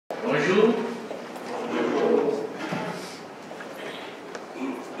Bonjour.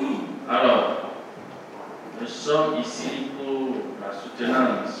 Alors, nous sommes ici pour la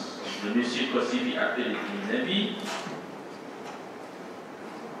soutenance de M. Kosivi appelé GNINEVI,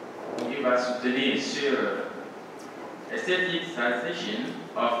 qui va soutenir sur Aestheticization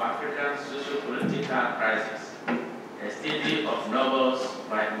of African Socio-Political Crisis, a study of novels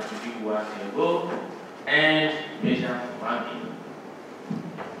by Veuillez and mardi.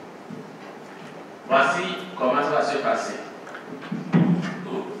 Voici comment ça va se passer.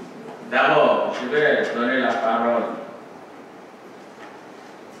 D'abord, je vais donner la parole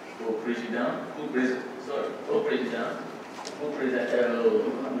au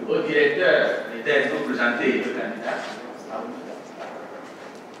directeur des thèses pour présenter le candidat.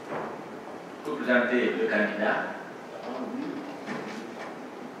 Pour présenter le candidat.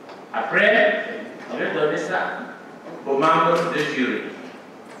 Après, on va donner ça aux membres du jury.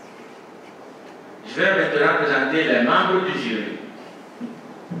 Je vais maintenant présenter les membres du jury.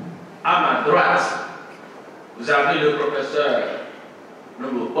 À ma droite, vous avez le professeur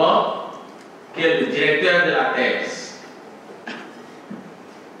Lomé, qui est le directeur de la thèse.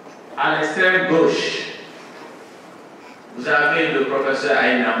 À l'extrême gauche, vous avez le professeur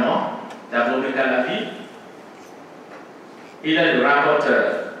Aïnamon d'Abonnez. Il est le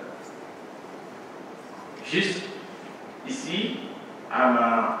rapporteur. Juste ici,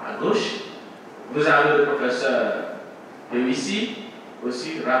 à gauche, vous avez le professeur Voici,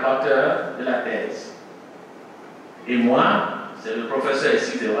 aussi rapporteur de la thèse. Et moi, c'est le professeur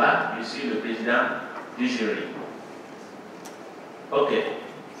Sizewa, je suis le président du jury. Ok.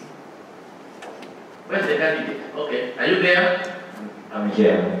 Where's the candidate? Okay. Are you there? I'm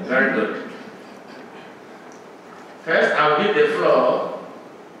here. Very good. First, I'll give the floor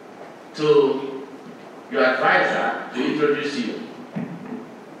to your advisor to introduce you.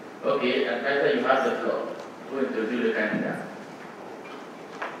 Okay, advisor, you have the floor to introduce le candidat.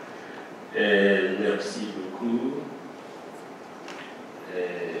 Merci beaucoup.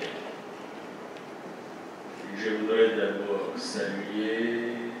 Je voudrais d'abord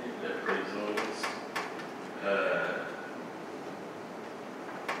saluer la présence à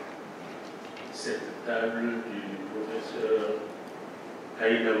cette table du professeur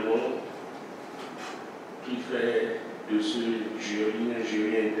Aïnamon qui fait de ce jury un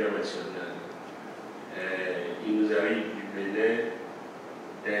jury international. Il nous arrive du Bénin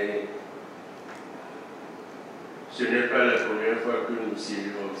et ce n'est pas la première fois que nous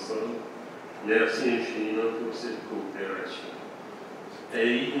siégeons ensemble. Merci infiniment pour cette coopération. Et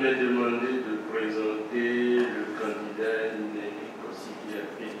il m'a demandé de présenter le candidat GNINEVI K.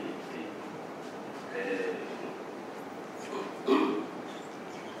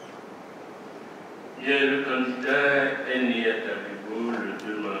 Bien, le candidat est né à Tabibo le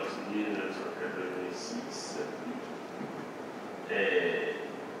 2 mars 1986.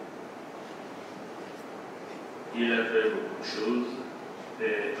 Il a fait beaucoup de choses.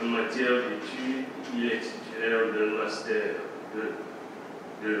 En matière d'études, il est titulaire d'un master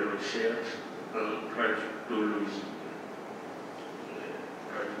de recherche en traductologie.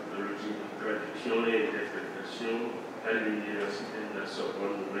 Traduction et interprétation à l'Université de la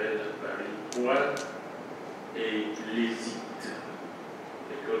Sorbonne Nouvelle à Paris 3 et l'ESIT,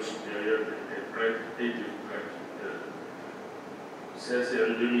 l'École supérieure d'interprètes et de traducteurs. Ça, c'est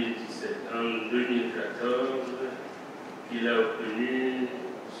en 2017. En 2014, il a obtenu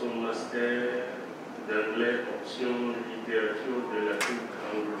son master d'anglais option littérature de l'Afrique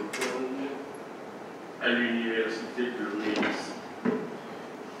anglophone à l'Université de Lomé.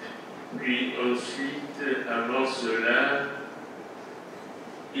 Puis ensuite, avant cela,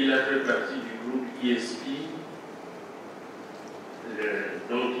 il a fait partie du groupe ISP,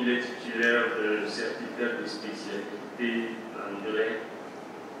 donc il est titulaire d'un certificat de spécialité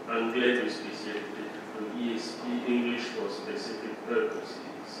anglais de spécialité, ISP, English for Specific Purposes,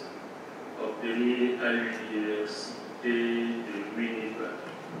 obtenu à l'Université de GNINEVI K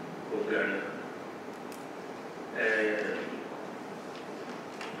au Ghana.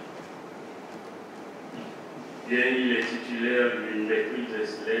 Bien, il est titulaire d'une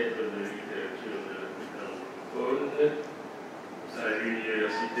maîtrise lettres de littérature de l'Afrique anglophone à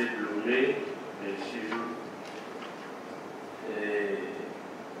l'Université de Lomé, bien sûr.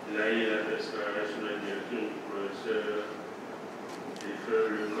 Et là, il a fait ce travail sous la direction du professeur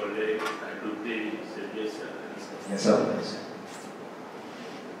le collègue adopté, c'est bien ça. Bien ça.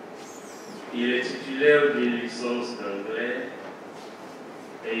 Il est titulaire d'une licence d'anglais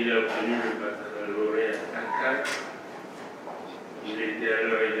et il a obtenu le baccalauréat à 4. Il était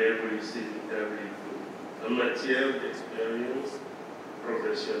alors élève au lycée du Tablico. En matière d'expérience,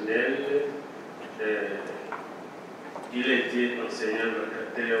 professionnel. Il était enseignant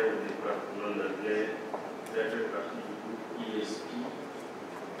vacataire au département d'anglais, il a fait partie du groupe ISP.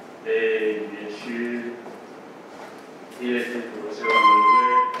 Et bien sûr, il était professeur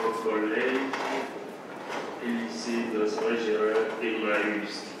d'anglais au collège et lycée d'enseignement général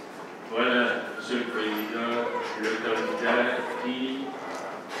Emmaüs. Voilà, Monsieur le Président, le candidat qui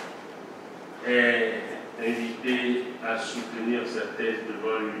est invité à soutenir sa thèse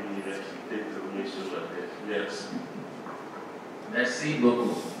devant l'université de Lomé sur la thèse. Merci. Merci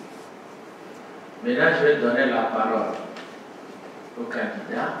beaucoup. Maintenant, je vais donner la parole au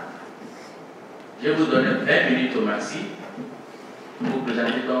candidat. Je vais vous donner 20 minutes au maxi pour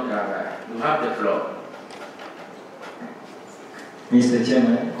présenter ton travail. You have the floor. Mr.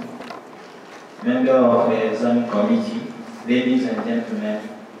 Chairman, member of the exam committee, ladies and gentlemen,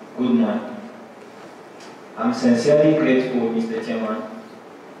 good morning. I'm sincerely grateful, Mr. Chairman,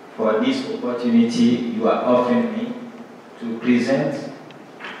 for this opportunity you are offering me to present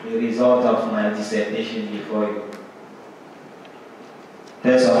the result of my dissertation before you.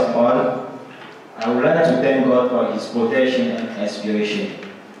 First of all, I would like to thank God for His protection and inspiration.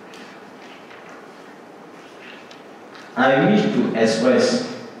 I wish to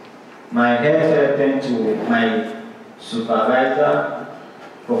express my heartfelt to my supervisor,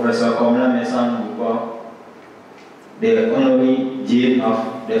 Professor Komla Mesan Buko, the honorary Dean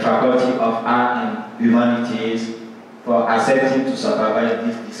of the Faculty of Art and Humanities, for accepting to supervise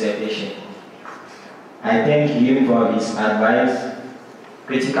this dissertation. I thank him for his advice,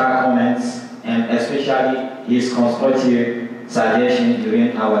 critical comments, and especially his constructive suggestion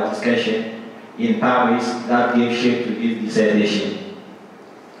during our discussion in Paris that gave shape to this dissertation.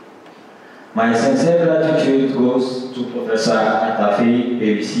 My sincere gratitude goes to Professor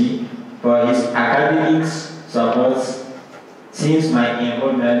Veuillez for his academic support since my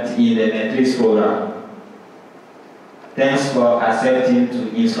enrollment in the matrix program. Thanks for accepting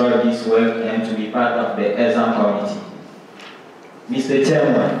to instruct this work and to be part of the exam committee. Mr.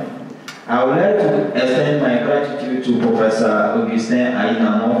 Chairman, I would like to extend my gratitude to Professor Augustin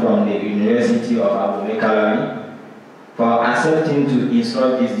Ainamon from the University of Abonnez for accepting to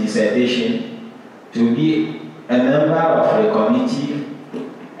instruct this dissertation, to be a member of the committee,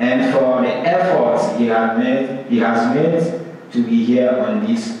 and for the efforts he has made to be here on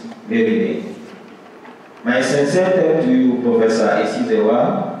this very day. My sincere thanks to you, Professor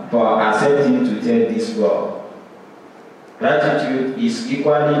Esizewa, for accepting to take this role. Gratitude is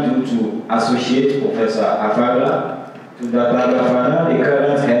equally due to Associate Professor Afagla, to Dr. Gafana, the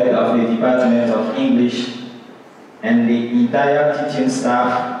current head of the Department of English, and the entire teaching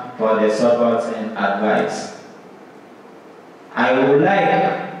staff for their support and advice. I would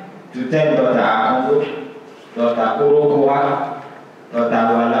like to thank Dr. Akongo, Dr. Orokoa, Dr.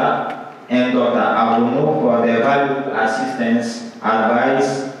 Wala, and Dr. Abono for their valuable assistance,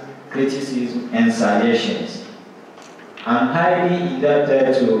 advice, criticism, and suggestions. I'm highly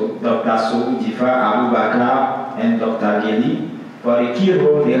indebted to Dr. Sou Jifa Abubakar and Dr. Geli for the key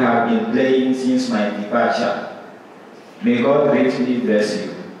role they have been playing since my departure. May God greatly bless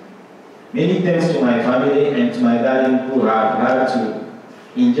you. Many thanks to my family and to my darling who have had to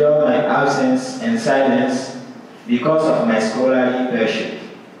endure my absence and silence because of my scholarly pursuit.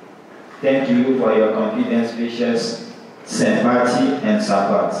 Thank you for your confidence, patience, sympathy, and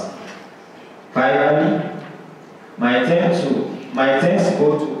support. Finally, my thanks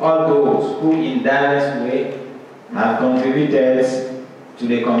go to all those who in diverse ways have contributed to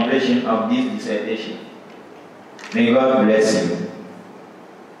the completion of this dissertation. May God bless you.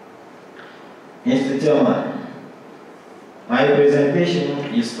 Mr. Chairman, my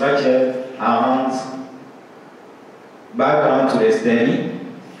presentation is structured around background to the study,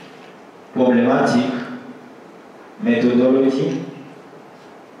 problematic, methodology,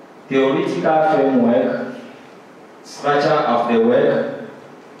 theoretical framework, structure of the work,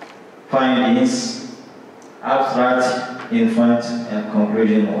 findings, abstract, infant, and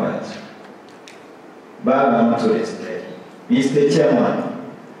conclusion words. Background to the study. Mr. Chairman,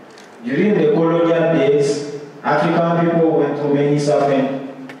 during the colonial days, African people went through many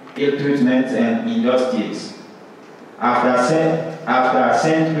suffering, ill treatment, and injustice. After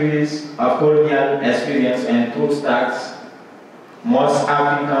centuries of colonial experience and post-tax, most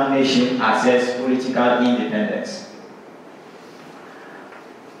African nations accessed political independence.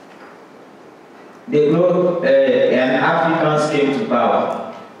 And Africans came to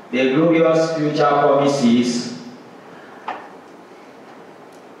power. The glorious future promises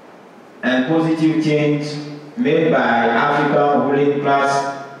and positive change made by African ruling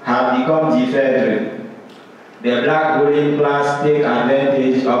class have become deferred. the black ruling class take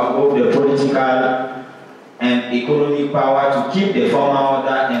advantage of both the political and economic power to keep the formal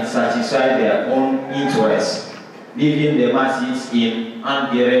order and satisfy their own interests, leaving the masses in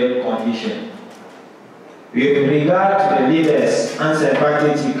unbearable condition. With regard to the leaders'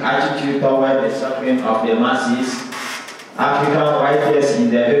 unsympathetic attitude toward the suffering of the masses, African writers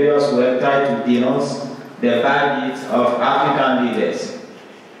in their various works try to denounce the bad deeds of African leaders.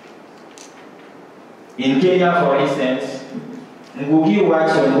 In Kenya, for instance, Ngugi wa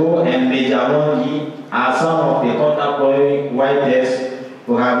Thiong'o and Major Wangi are some of the contemporary writers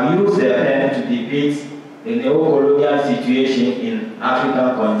who have used their pen to depict the neo-colonial situation in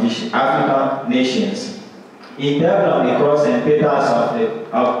African nations. In Devil the Cross and Peters of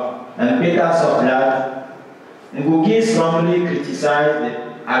Blood, Ngugi strongly criticized the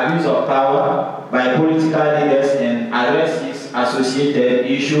abuse of power by political leaders and addressed its associated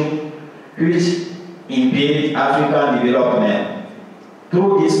issue, which impede African development.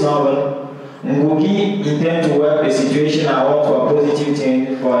 Through this novel, Ngugi intends to work the situation out for positive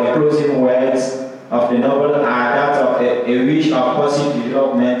change, for the closing words of the novel are that of a wish of positive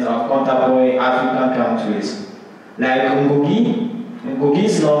development of contemporary African countries. Like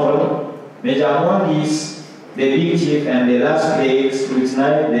Ngugi's novel, Major Wangi's The Big Chief and the Last Plague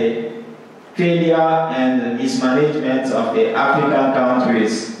scrutinize the failure and mismanagement of the African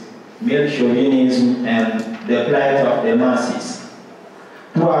countries, male chauvinism, and the plight of the masses.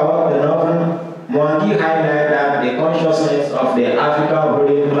 Throughout the novel, Mwangi highlights that the consciousness of the African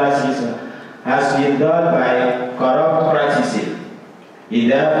ruling classes has been dulled by corrupt practices. He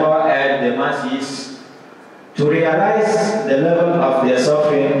therefore urged the masses to realize the level of their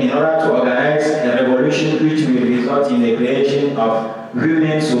suffering in order to organize a revolution which will result in the creation of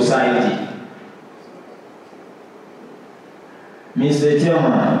human society. Mr.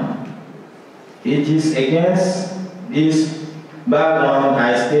 Chairman, it is against this background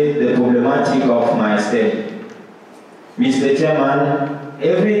I state the problematic of my study. Mr. Chairman,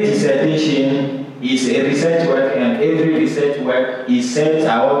 every dissertation is a research work, and every research work is set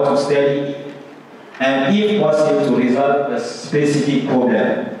out to study and, if possible, to resolve a specific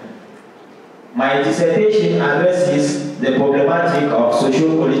problem. My dissertation addresses the problematic of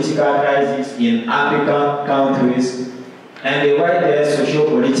socio-political crisis in African countries and the wider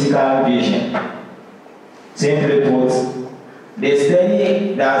socio-political vision. Simply put, the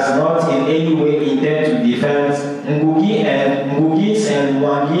study does not in any way intend to defend Ngugi's and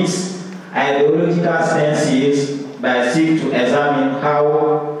Mwangi's ideological stances, but seek to examine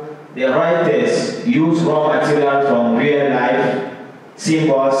how the writers use raw material from real life,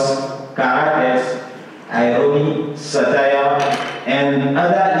 symbols, characters, irony, satire, and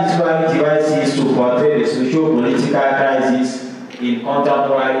other literary devices to portray the socio-political crisis in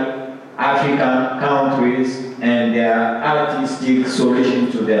contemporary African countries and their artistic solution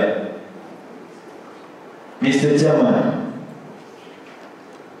to them. Mr. Chairman,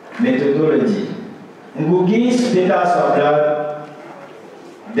 methodology. Ngugi's Peters of Blood,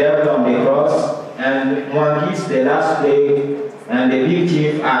 Devil on the Cross, and Mwangi's The Last Plague and The Big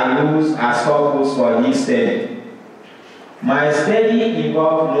Chief are used as corpus for this study. My study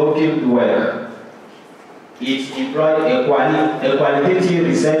involved no field work. It employed a qualitative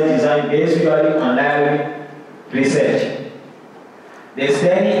research design based purely on library research. The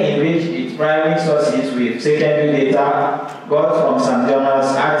study enriched its primary sources with secondary data got from some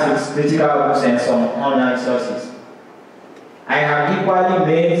journals, articles, critical books, and some online sources. I have equally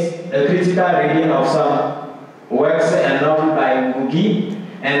made a critical reading of some works and novels by Ngugi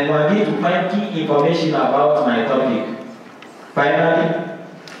and Mwangi to find key information about my topic. Finally,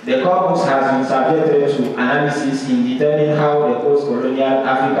 the corpus has been subjected to analysis in determining how the post-colonial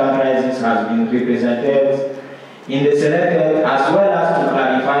African crisis has been represented in the selected, as well as to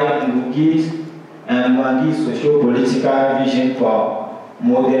clarify Ngugi's and Mwangi's socio-political vision for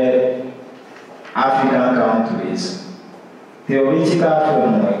modern African countries. Theoretical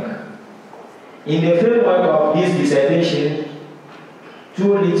framework. In the framework of this dissertation,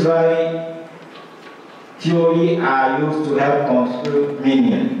 two literary theories are used to help construct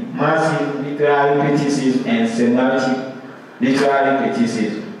meaning: massive literary criticism and semantic literary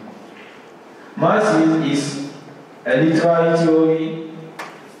criticism. Massive is a literary theory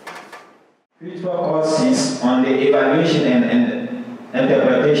which focuses on the evaluation and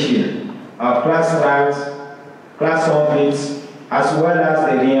interpretation of class strikes, class conflicts, as well as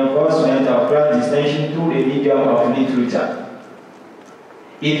the reinforcement of class distinction through the medium of literature.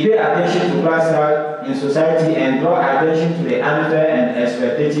 It pays attention to class struggle in society and draw attention to the unfair and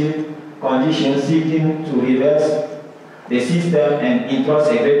exploitative conditions, seeking to reverse the system and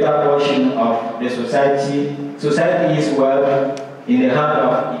entrust a greater portion of the society's wealth in the hand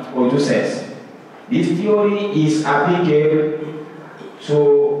of its producers. This theory is applicable to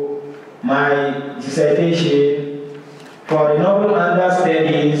my dissertation, for the novel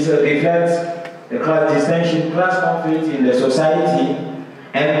understudies reflects the class distinction, class conflict in the society,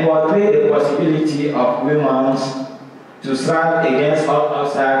 and portray the possibility of women to strive against all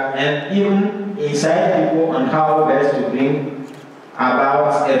obstacles and even incite people on how best to bring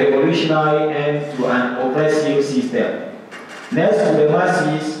about a revolutionary end to an oppressive system. Next to the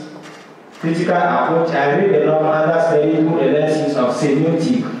masses critical approach, I read the novel understudy through the lenses of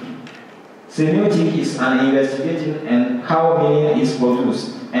semiotic. Semiotic is an investigation in how meaning is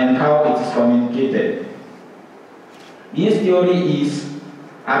produced and how it is communicated. This theory is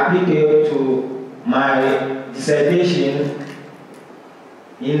applicable to my dissertation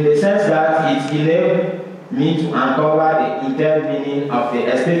in the sense that it enabled me to uncover the internal meaning of the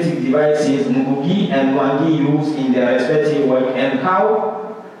aesthetic devices Ngugi and Wangi use in their respective work and how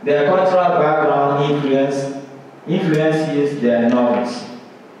their cultural background influences their novels.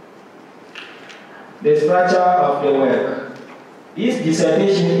 The structure of the work. This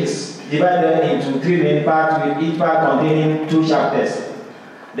dissertation is divided into 3 main parts, with each part containing 2 chapters.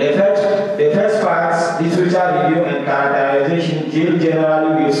 The first part, literature review and characterization, deals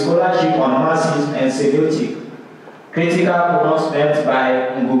generally with scholarship on Marxism and semiotic, critical pronouncements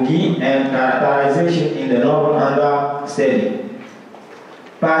by Ngugi, and characterization in the novel under study.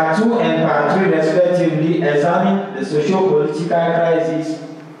 Part 2 and Part 3 respectively examine the socio-political crisis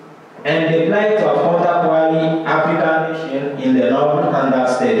and the plight of contemporary African nation in the novel under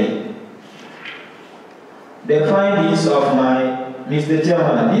study. The findings of my Mr.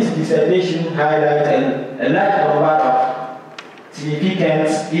 Chairman, this dissertation highlights a large number of significant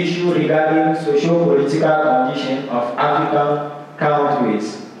issues regarding socio-political condition of African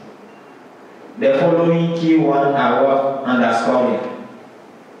countries. The following key ones are worth underscoring.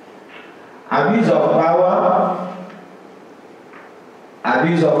 Abuse of power,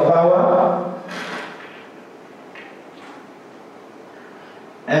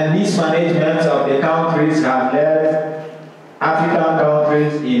 and mismanagement of the countries have led African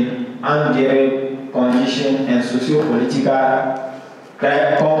countries in unbearable conditions and socio-political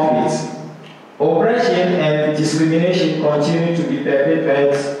conflicts. Oppression and discrimination continue to be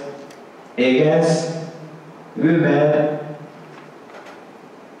perpetrated against women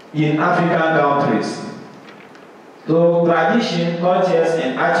in African countries. So tradition, cultures,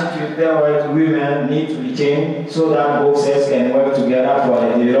 and attitudes toward women need to be changed so that both sexes can work together for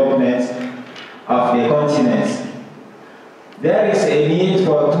the development of the continent. There is a need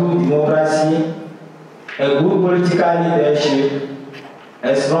for true democracy, a good political leadership,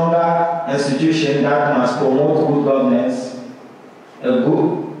 a stronger institution that must promote good governance, a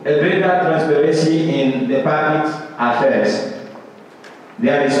greater transparency in the public affairs.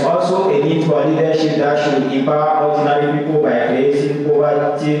 There is also a need for leadership that should empower ordinary people by creating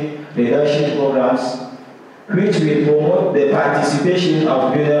poverty reduction programs, which will promote the participation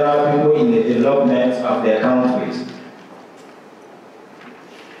of vulnerable people in the development of their countries.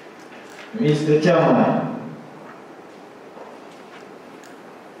 Mr. Chairman,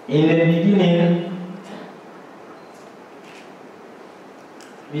 in the beginning,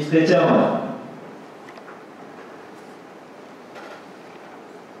 Mr. Chairman,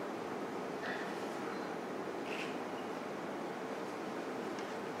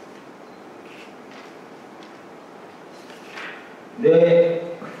 the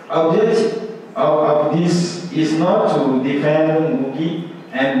objective of this is not to defend Ngugi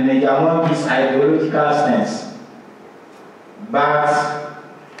and Nejamongi's ideological stance, but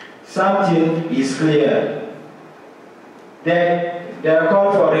something is clear. That the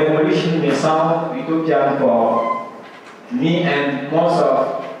call for revolution may sound utopian for me and most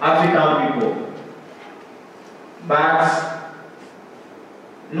of African people, but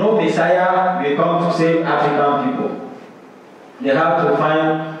no Messiah will come to save African people. They have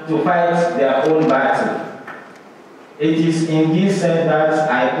to fight their own battle. It is in this sense that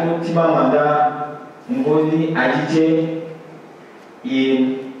I put Chimamanda Ngozi Adichie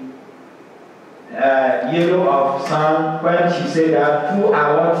in Yellow of Sun when she said that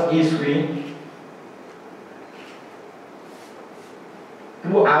throughout history,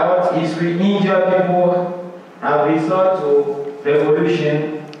 injured people have resorted to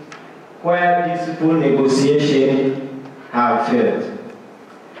revolution where peaceful negotiation have failed.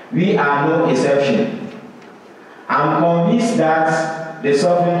 We are no exception. I'm convinced that the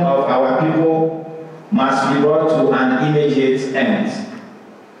suffering of our people must be brought to an immediate end.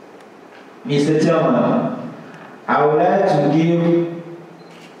 Mr. Chairman, I would like to give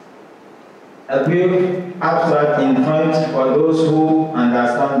a brief abstract in French for those who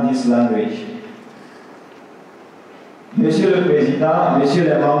understand this language. Monsieur le Président, Messieurs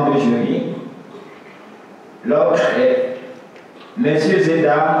les membres du jury, Messieurs et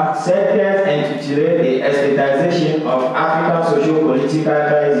dames, cette thèse intitulée The Aestheticization of African Socio-Political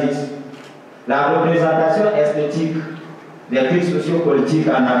Crisis, la représentation esthétique des crises sociopolitiques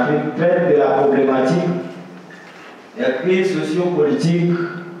en Afrique, traite de la problématique des crises sociopolitiques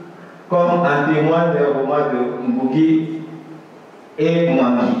comme en témoignent les romans de Ngugi et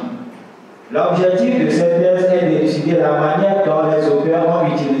Mwangi. L'objectif de cette thèse est d'élucider la manière dont les auteurs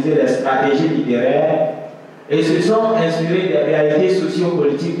ont utilisé les stratégies littéraires et se sont inspirés des réalités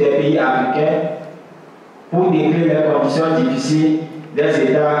sociopolitiques des pays africains pour décrire les conditions difficiles des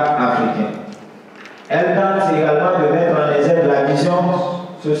États africains. Elle tente également de mettre en exergue la vision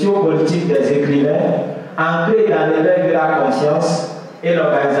sociopolitique des écrivains ancrée dans l'éveil de la conscience et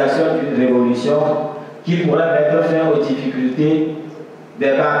l'organisation d'une révolution qui pourrait mettre fin aux difficultés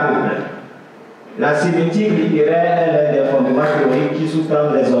des bas peuples. La sémétique littéraire est l'un des fondements théoriques qui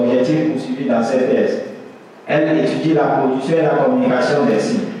sous-tendent les objectifs poursuivis dans cette thèse. Elle étudie la production et la communication des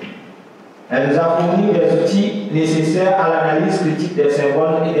signes. Elle nous a fourni des outils nécessaires à l'analyse critique des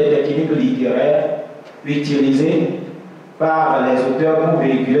symboles et des techniques littéraires utilisées par les auteurs pour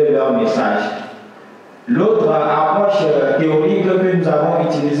véhiculer leur message. L'autre approche théorique que nous avons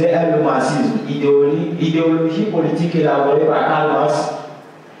utilisée est le marxisme, idéologie politique élaborée par Karl Marx.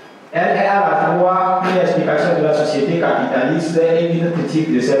 Elle est à la fois une explication de la société capitaliste et une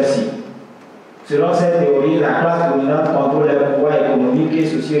critique de celle-ci. Selon cette théorie, la classe dominante contrôle les pouvoirs économiques et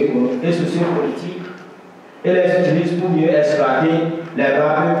sociopolitiques et les utilise pour mieux exploiter les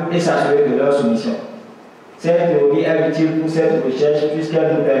bas peuples et s'assurer de leur soumission. Cette théorie est utile pour cette recherche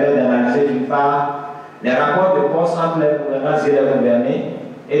puisqu'elle nous permet d'analyser d'une part les rapports de force entre les gouvernants et les gouvernés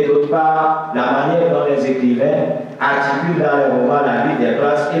et d'autre part la manière dont les écrivains articulent dans les romans la lutte des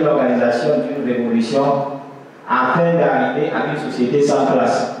classes et l'organisation d'une révolution afin d'arriver à une société sans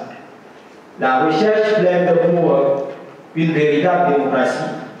classe. La recherche plaide pour une véritable démocratie,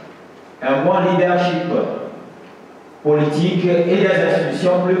 un bon leadership politique et des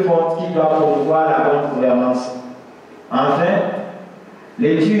institutions plus fortes qui doivent promouvoir la bonne gouvernance. Enfin,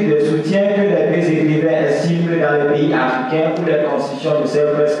 l'étude soutient que les deux écrivains estiment que dans les pays africains où les constitutions ne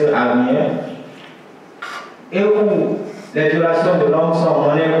servent presque à rien et où les violations de l'homme sont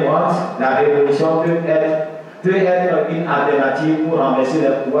monnaie courante, la révolution peut être une alternative pour renverser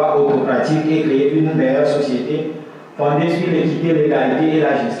les pouvoirs autocratiques et créer une meilleure société fondée sur l'équité, l'égalité et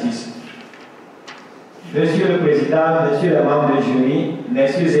la justice. Monsieur le Président, Messieurs les membres du jury,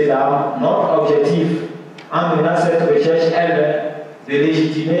 Messieurs et dames, notre objectif en menant cette recherche est de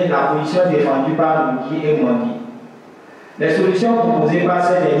légitimer la position défendue par Ngugi et Mwangi. Les solutions proposées par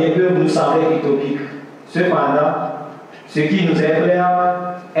ces derniers peuvent nous sembler utopiques. Cependant, ce qui nous est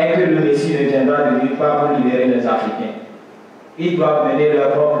clair est que le Messie ne viendra de nulle part pour libérer les Africains. Ils doivent mener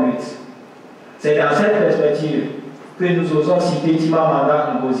leur propre lutte. C'est dans cette perspective que nous osons citer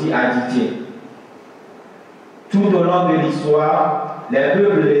Chimamanda Ngozi Adichie. Tout au long de l'histoire, les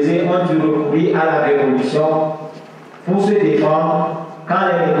peuples lésés ont dû recourir à la révolution pour se défendre quand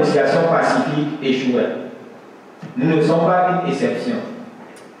les négociations pacifiques échouaient. Nous ne sommes pas une exception.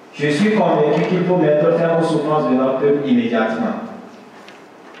 Je suis convaincu qu'il faut mettre fin aux souffrances de notre peuple immédiatement.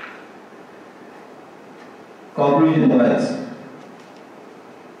 Conclusion words.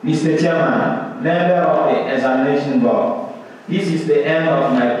 Mr. Chairman, member of the examination board, this is the end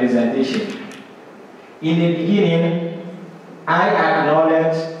of my presentation. In the beginning, I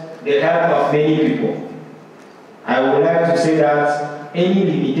acknowledge the help of many people. I would like to say that any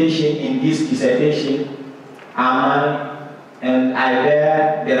limitation in this dissertation are mine and I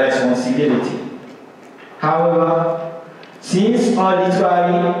bear the responsibility. However, since all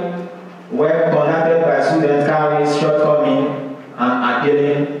literary work conducted by students carries shortcoming and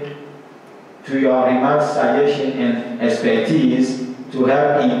appealing to your remarks, suggestions, and expertise to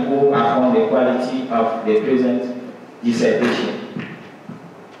help improve upon the quality of the present dissertation.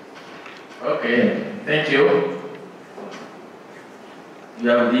 Okay, thank you. You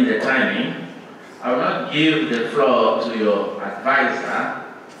have did the timing. I will now give the floor to your advisor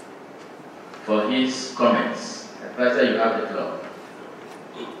for his comments. Advisor, you have the floor.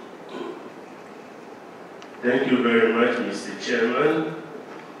 Thank you very much, Mr. Chairman.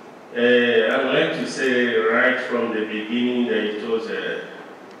 I'd like to say right from the beginning that it was a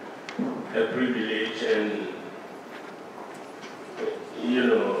privilege and, you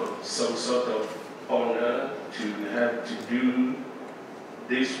know, some sort of honor to have to do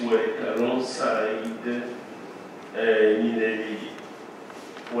this work alongside GNINEVI.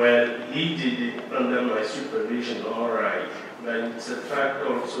 Well, he did it under my supervision, all right, but it's a fact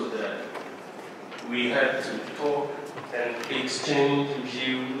also that we had to talk and exchange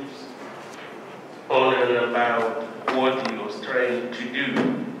views on and about what he was trying to do.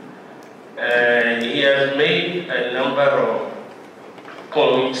 He has made a number of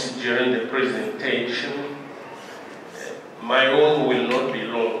points during the presentation. My own will not be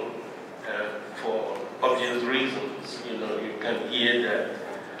long for obvious reasons. You know, you can hear that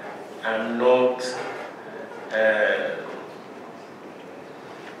I'm not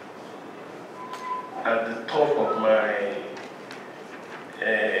at the top of my,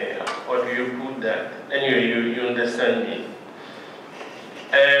 how do you put that? Anyway, you understand me.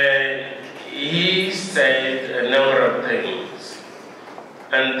 He said a number of things,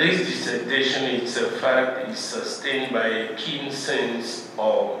 and this dissertation, it's a fact, is sustained by a keen sense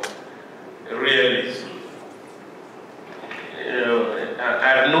of realism. You know,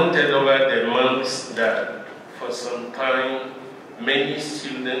 I've noted over the months that for some time, many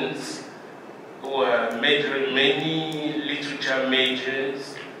students who are majoring, many literature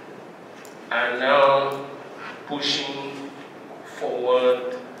majors are now pushing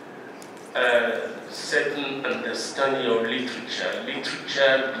forward a certain understanding of literature.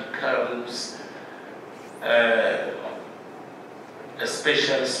 Literature becomes a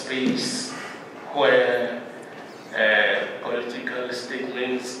special space where political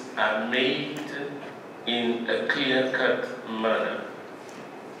statements are made in a clear-cut manner.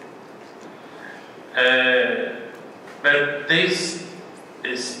 But this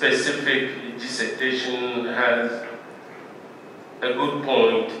specific dissertation has a good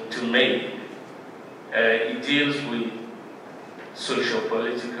point to make. It deals with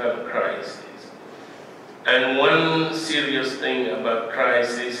socio-political crisis. And one serious thing about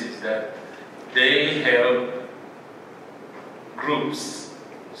crisis is that they help groups,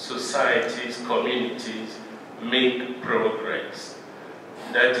 societies, communities make progress.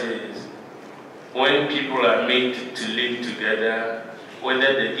 That is, when people are made to live together,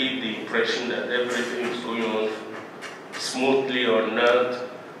 whether they give the impression that everything is going on smoothly or not,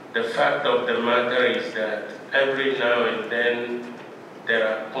 the fact of the matter is that every now and then there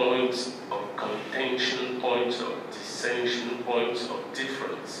are points of contention, points of dissension, points of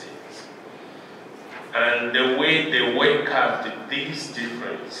differences. And the way they work out these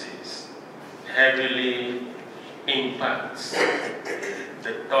differences heavily impacts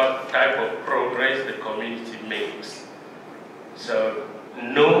the type of progress the community makes. So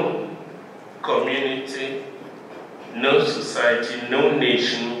no community, no society, no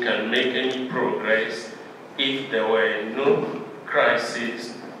nation can make any progress if there were no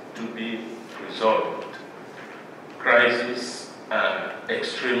crises to be resolved. Crises are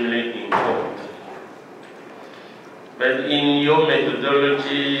extremely important. But in your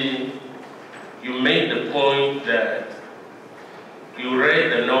methodology, you made the point that you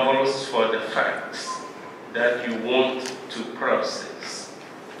read the novels for the facts that you want to process.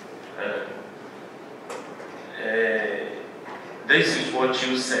 This is what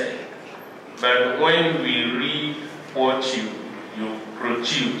you say. But when we read what you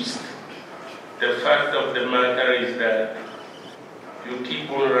produced, the fact of the matter is that you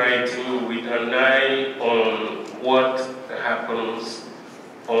keep on writing with an eye on what happens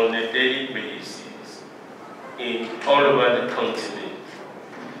on a daily basis in all over the continent.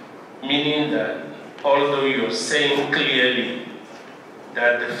 Meaning that although you're saying clearly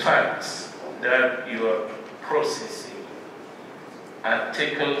that the facts that you are processing are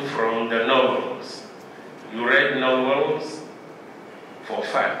taken from the novels, you read novels for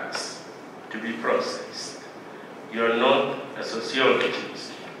facts to be processed. You're not a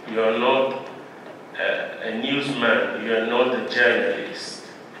sociologist, you're not a newsman, you're not a journalist.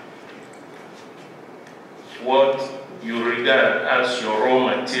 What you regard as your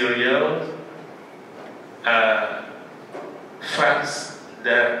raw material are facts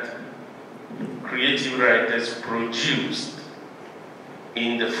that creative writers produced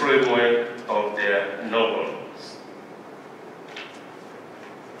in the framework of their novels.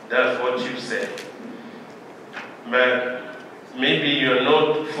 That's what you said. But maybe you're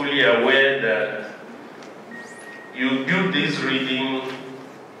not fully aware that you do this reading,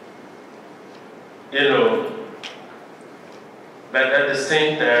 you know, but at the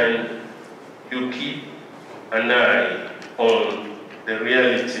same time, you keep an eye on the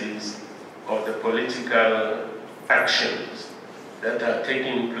realities of the political actions that are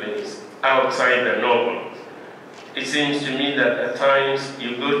taking place outside the novels. It seems to me that at times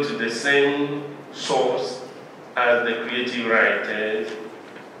you go to the same source as the creative writers,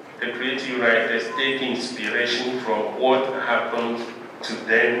 the creative writers take inspiration from what happens to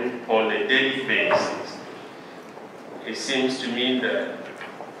them on a daily basis. It seems to me that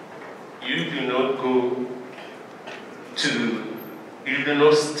you do not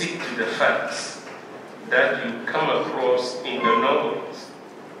stick to the facts that you come across in the novels,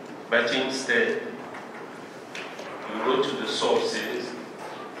 but instead you go to the sources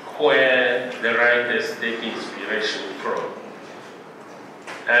where the writers take inspiration from.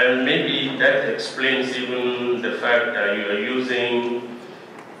 And maybe that explains even the fact that you are using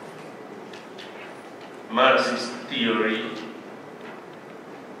Marxist theory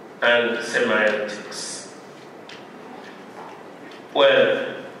and semantics.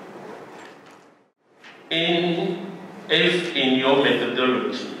 Well, if in your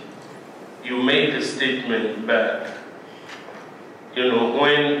methodology you make a statement back,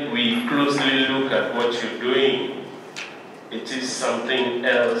 when we closely look at what you're doing, it is something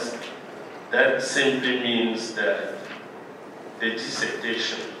else. That simply means that the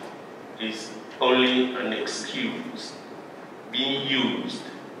dissertation is only an excuse being used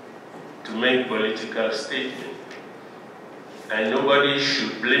to make political statements. And nobody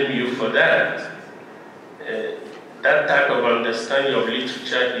should blame you for that. That type of understanding of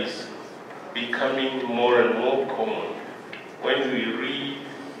literature is becoming more and more common. When we read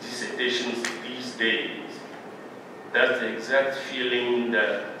dissertations these days, that's the exact feeling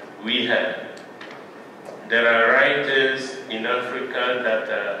that we have. There are writers in Africa that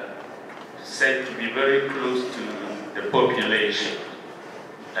are said to be very close to the population.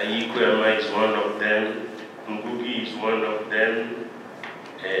 Ayikwema is one of them, Ngugi is one of them,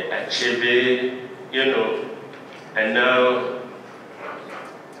 Achebe, and now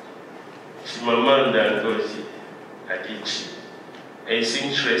Chimamanda Ngozi Adichie. It's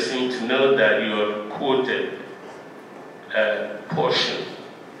interesting to know that you have quoted a portion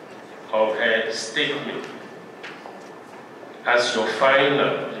of her statement as your final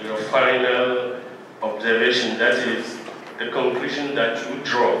observation. That is the conclusion that you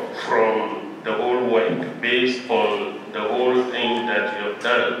draw from the whole work based on the whole thing that you have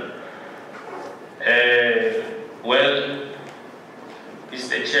done. Well,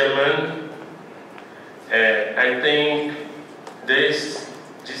 Mr. Chairman, I think this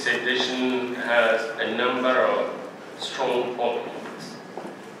dissertation has a number of strong points.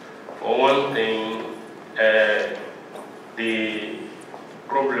 For one thing, the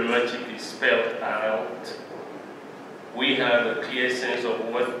problematic is spelled out. We have a clear sense of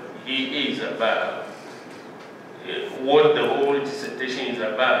what he is about, what the whole dissertation is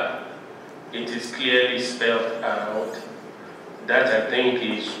about. It is clearly spelled out. That, I think,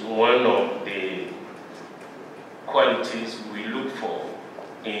 is one of the qualities we look for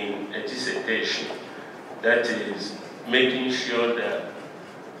in a dissertation. That is, making sure that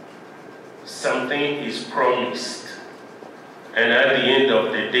something is promised, and at the end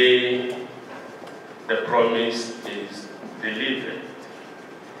of the day, the promise is delivered.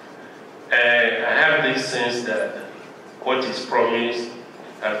 I have this sense that what is promised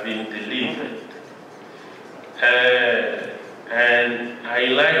has been delivered. And I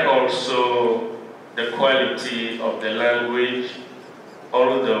like also the quality of the language,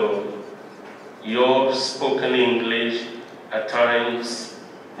 although your spoken English at times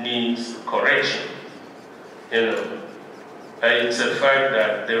needs correction. It's a fact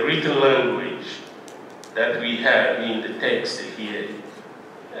that the written language that we have in the text here,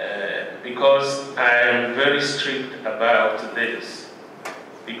 because I am very strict about this,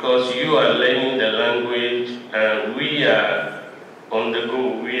 because you are learning the language and we are on the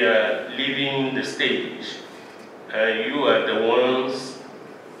go, we are leaving the stage, and you are the ones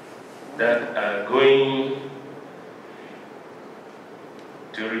that are going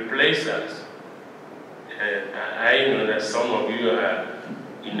to replace us. And I know that some of you are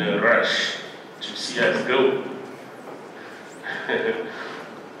in a rush to see us go.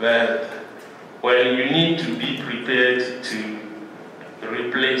 But, well, you need to be prepared to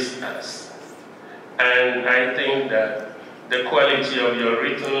replace us. And I think that the quality of your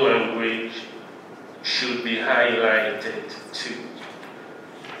written language should be highlighted too.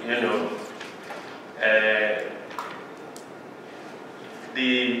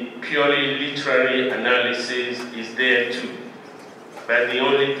 The purely literary analysis is there too. But the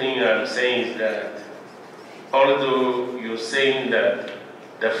only thing I'm saying is that although you're saying that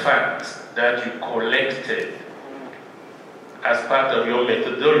the facts that you collected as part of your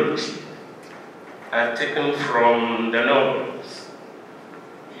methodology are taken from the novels,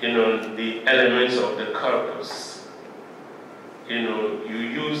 the elements of the corpus, you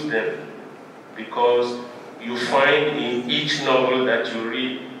use them because you find in each novel that you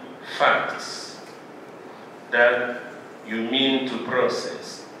read facts that you mean to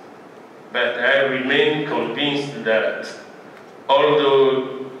process. But I remain convinced that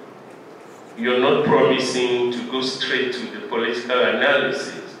although you're not promising to go straight to the political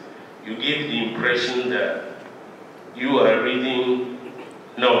analysis, you give the impression that you are reading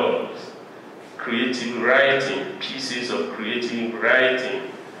novels, creative writing, pieces of creative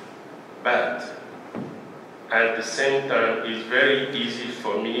writing, but at the same time, it's very easy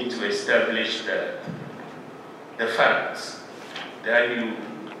for me to establish that the facts that you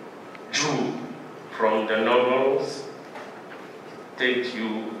drew from the novels take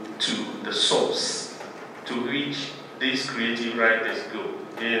you to the source to which these creative writers go,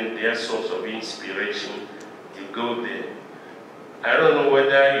 and their source of inspiration, you go there. I don't know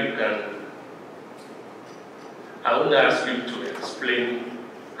whether you can, I won't ask you to explain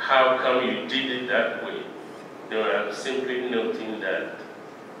how come you did it that way. No, I'm simply noting that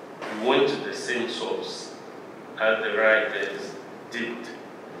you went to the same source as the writers did.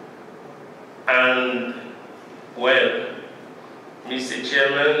 And, well, Mr.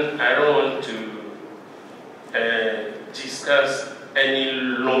 Chairman, I don't want to discuss any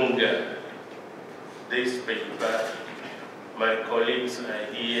longer this paper. My colleagues are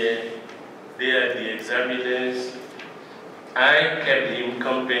here, they are the examiners. I kept him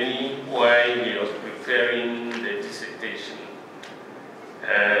company while he was preparing the dissertation.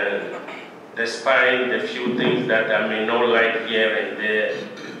 And despite the few things that I may not like here and there,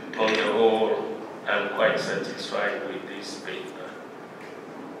 on the whole, I'm quite satisfied with this paper.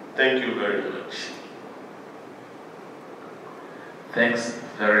 Thank you very much. Thanks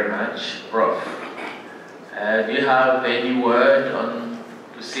very much, Prof. Do you have any word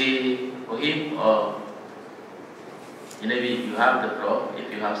to say for him, or maybe you have the floor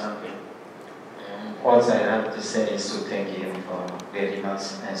if you have something? All I have to say is to thank him for the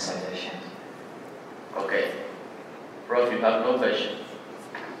remarks and suggestions. Okay. Prof, you have no question?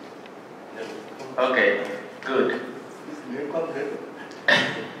 Okay, good.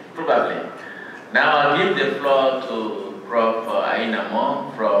 Probably. Now I'll give the floor to Prof.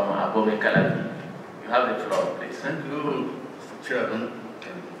 Ainamo from Abonnez. You have the floor, please. Thank you, Mr. Chairman.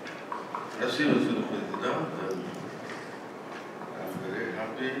 Merci, Monsieur le Président. I'm very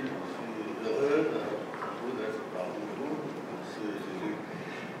happy, je suis heureux d'être parmi vous, Monsieur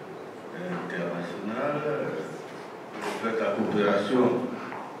international, pour la coopération.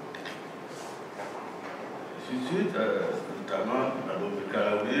 Suite, notamment à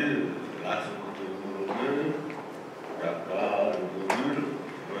l'Omé, l'axe de Lomé, Dakar, le Borul,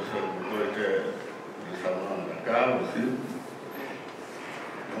 le était récemment à Dakar aussi.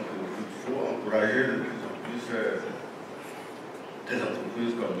 Donc il faut encourager de plus en plus des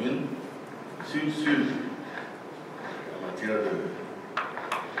entreprises communes sud-sud en matière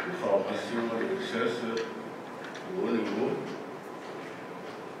de formation et de recherche au haut niveau.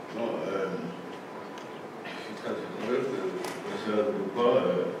 Donc, très heureux que le professeur Bouba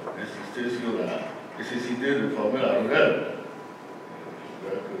insisté sur la nécessité de former la relève.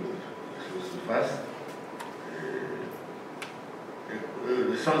 J'espère que les choses se fassent. Et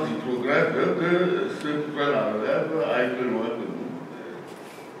le sens du progrès veut que ceux qui prennent la relève aillent plus loin que nous.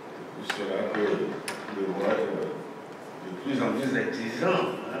 C'est pour cela que le doit être de plus en plus exigeant,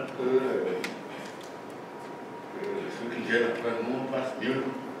 que ceux qui viennent après nous fassent mieux.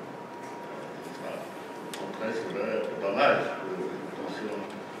 Serait dommage que l'attention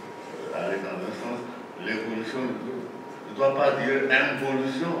aller dans un sens. L'évolution ne doit pas dire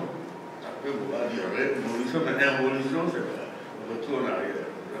involution. Ça peut vouloir dire révolution, mais involution, c'est un retour en arrière.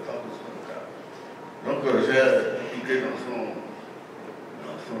 Ce n'est pas tout ça le cas. Donc, j'ai expliqué dans son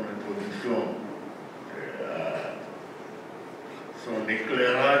introduction son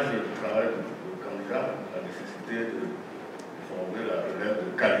éclairage du travail du candidat, la nécessité de former la relève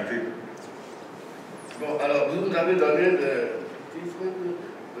de qualité. Bon, alors, vous nous avez donné des petits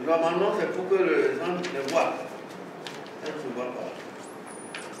trucs. Normalement, c'est pour que les gens les voient. Elles ne se voient pas.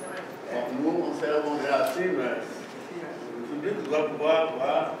 Alors, nous, on sait, on est assis, mais le public doit pouvoir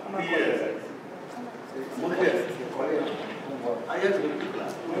voir qui est. Moi, qui est. Ah, il y a ce truc là.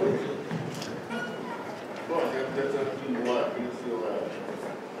 Bon, j'ai peut-être un petit mot à dire sur la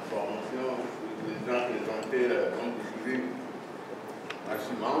formation. Les gens présentés comme décidé. Je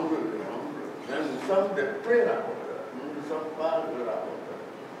suis membre. Mais nous sommes des pré-rapporteurs, nous ne sommes pas le rapporteur.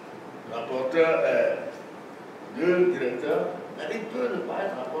 Le rapporteur est le directeur, mais il peut ne pas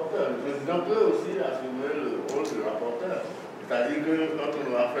être rapporteur. Le président peut aussi assumer le rôle de rapporteur. C'est-à-dire que quand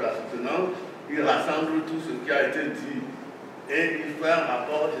on aura fait la soutenance, il rassemble tout ce qui a été dit et il fait un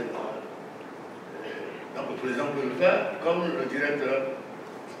rapport général. Donc le président peut le faire comme le directeur.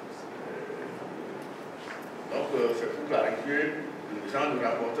 Donc, c'est pour clarifier le genre de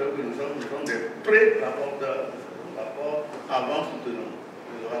rapporteurs que nous sommes des pré-rapporteurs. Le rapport avant soutenance.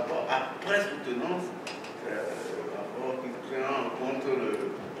 Le rapport après soutenance, c'est le rapport qui prend en compte le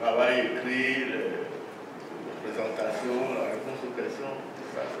travail écrit, la présentation, la réponse aux questions. Tout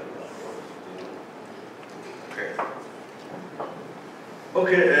ça, c'est le rapport de soutenance.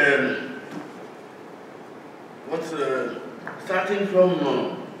 Okay, starting from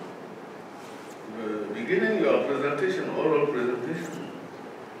the beginning of your presentation, oral presentation,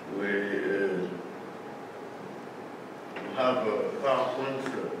 we have a PowerPoint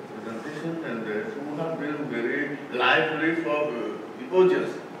presentation, and you have been very lively for the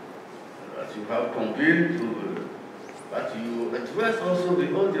audience. As you have convened to, but you address also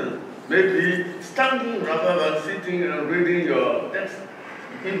the audience, maybe standing rather than sitting and reading your text,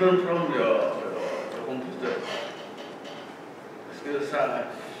 even from your computer. Parce que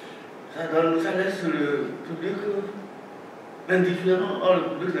ça laisse le public indifférent. Or, le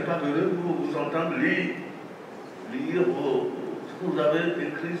public n'est pas venu pour vous entendre lire ce que vous avez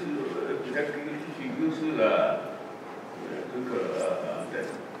écrit sur, peut-être qui figure sur la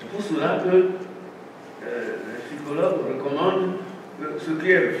tête. C'est pour cela que les psychologues recommandent que ce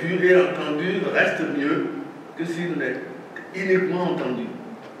qui est vu et entendu reste mieux que s'il n'est uniquement entendu.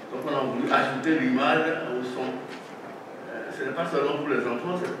 Donc on a voulu ajouter l'image au son. Ce n'est pas seulement pour les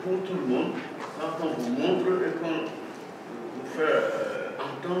enfants, c'est pour tout le monde. Quand on vous montre et qu'on vous fait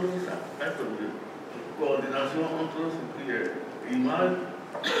entendre, ça reste mieux. Coordination entre ce qui est image.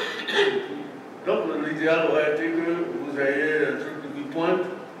 Donc l'idéal aurait été que vous ayez un truc qui pointe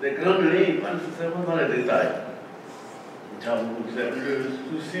des grandes lignes, pas nécessairement dans les détails. Car vous avez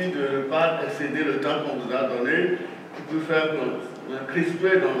le souci de ne pas excéder le temps qu'on vous a donné, qui peut faire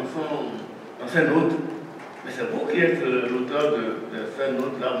crisper dans ces notes. Mais c'est vous qui êtes l'auteur de ces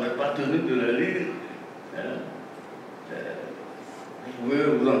notes-là, vous n'êtes pas tenu de les lire. Vous pouvez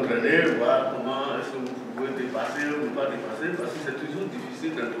vous entraîner, voir comment est-ce que vous pouvez dépasser ou ne pas dépasser, parce que c'est toujours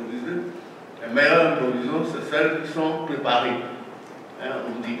difficile d'improviser. Les meilleures improvisations, c'est celles qui sont préparées. On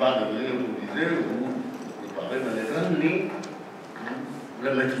ne vous dit pas de venir improviser, vous préparez dans les grandes lignes, vous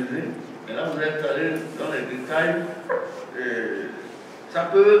les maîtrisez. Et là, vous êtes allé dans les détails. Et ça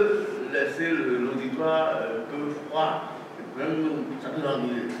peut laisser l'auditoire un peu froid, même ça peut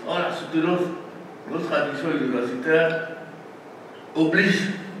l'ennuyer. Or, la soutenance, notre tradition universitaire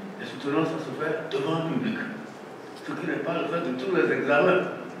oblige les soutenances à se faire devant un public. Ce qui n'est pas le fait de tous les examens.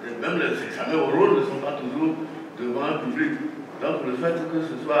 Et même les examens oraux ne sont pas toujours devant un public. Donc, le fait que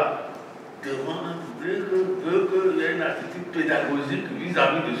ce soit devant un public veut qu'il y ait une attitude pédagogique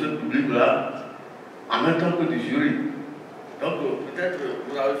vis-à-vis de ce public-là, en même temps que du jury. Donc, peut-être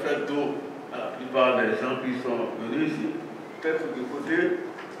vous avez fait dos à la plupart des gens qui sont venus ici. Peut-être de côté,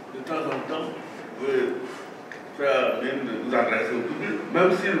 de temps en temps, vous pouvez faire même de vous adresser au public,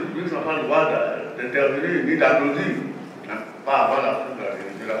 même si le public n'a pas le droit d'intervenir ni d'applaudir, hein, pas avant la fin de la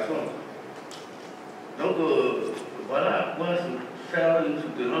délibération. Donc, voilà à quoi faire une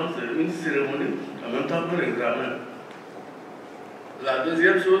soutenance, une cérémonie, en même temps que l'examen. La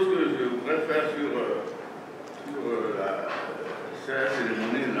deuxième chose que je voudrais faire sur cette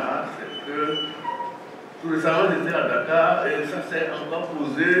cérémonie-là, c'est que tout récemment j'étais à Dakar et ça s'est encore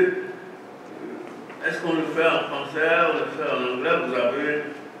posé. Est-ce qu'on le fait en français, on le fait en anglais? Vous avez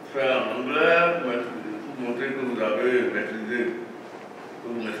fait en anglais pour montrer que vous avez maîtrisé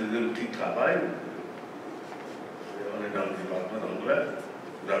l'outil de travail. On est dans le département d'anglais.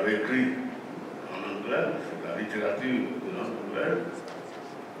 Vous avez écrit en anglais, c'est la littérature de langue anglaise.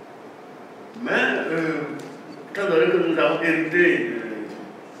 Mais, étant donné que nous avons hérité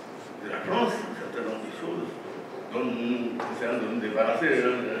de la France, un certain nombre de choses dont nous essayons de nous débarrasser,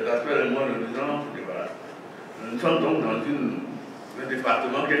 les aspects les moins reluisants se débarrassent. Nous sommes donc dans un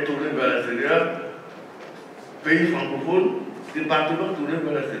département qui est tourné vers l'extérieur, pays francophone, département tourné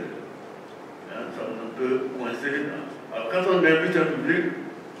vers l'extérieur. Nous sommes un peu coincés. Alors, quand on invite un public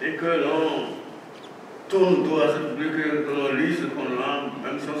et que l'on tourne autour à ce public, que l'on lit ce qu'on a,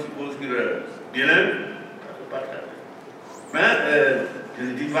 même si on suppose qu'il est bilingue, ça ne peut pas très bien. Mais je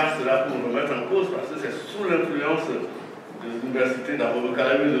ne dis pas cela pour me remettre en cause, parce que c'est sous l'influence de l'université d'Abonnez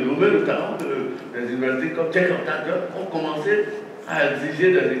de Lomé, notamment, que les universités comme Tchèque ont commencé à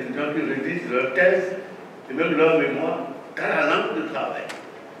exiger des étudiants qui rédigent leur thèse et même leur mémoire dans la langue de travail.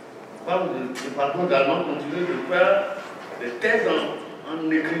 Pourquoi le département d'allemand continue de faire des thèses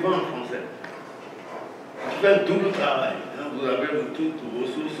en écrivant en français? Vous faites un double travail. Vous avez toutes vos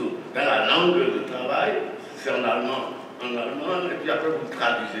sources dans la langue de travail, c'est en allemand, et puis après vous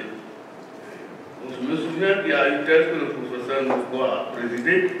traduisez. Donc, je me souviens qu'il y a une thèse que le professeur Nouveau a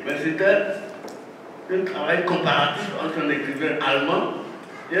présidée, mais c'était un travail comparatif entre un écrivain allemand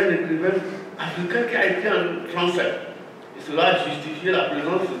et un écrivain africain qui a écrit en français. Et cela a justifié la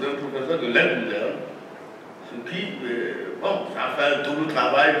présence d'un professeur de lettres modernes, ce qui, bon, ça a fait un double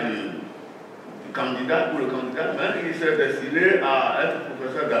travail du candidat pour le candidat, mais il s'est destiné à être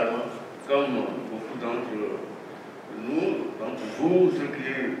professeur d'allemand, comme beaucoup d'entre nous, d'entre vous, ceux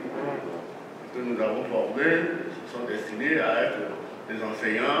que nous avons formés, sont destinés à être des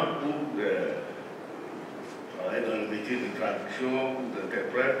enseignants ou travailler dans le métier de traduction, ou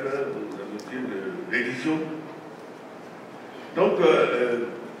d'interprète, ou dans le métier d'édition. Donc,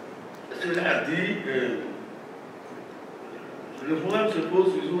 cela dit, le problème se pose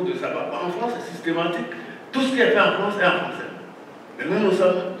toujours de savoir. En France, c'est systématique. Tout ce qui est fait en France est en français. Mais nous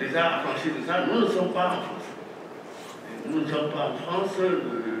sommes déjà affranchis de ça. Nous ne sommes pas en France. Nous ne sommes pas en France.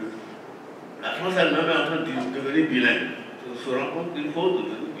 La France elle-même est en train de devenir bilingue. On se rend compte qu'il faut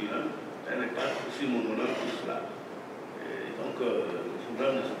devenir bilingue. Elle n'est pas aussi monolithique que cela. Et donc, le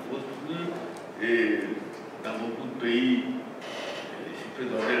problème ne se pose plus. Et dans beaucoup de pays, je peux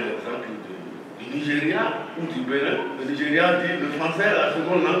donner l'exemple du Nigeria ou du Bénin. Le Nigeria dit le français est la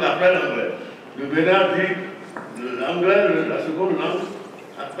seconde langue après l'anglais. Le Bénin dit l'anglais la seconde langue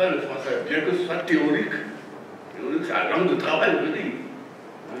après le français. Bien que ce soit théorique, c'est la langue de travail, je veux dire.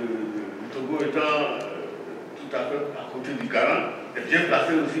 Le Togo étant tout à fait à côté du Ghana, est bien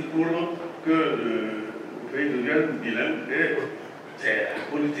placé aussi pour que le pays devienne bilingue. Et c'est la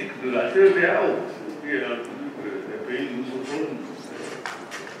politique de la CEDEAO, qui est un pays lusophones,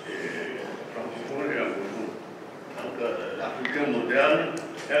 francophones et anglophones. Donc l'Africain moderne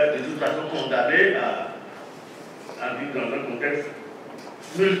est de toute façon condamné à vivre dans un contexte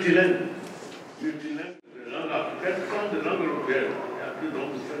multilingue. Multilingue de langue africaine comme de langue européenne. Il n'y a plus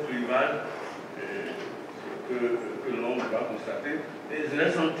donc ce clivage que l'on va constater. Et je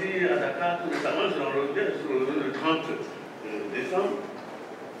l'ai senti à Dakar tout récemment, j'en reviens sur le 30 décembre.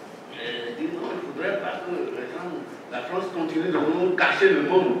 J'ai dit non, il ne faudrait pas que les gens, la France continue de nous cacher le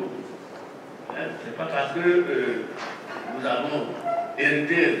monde. Ce n'est pas parce que nous avons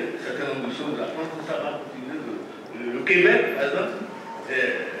hérité de certaines nombre de choses de la France que ça va continuer. Le Québec, par exemple,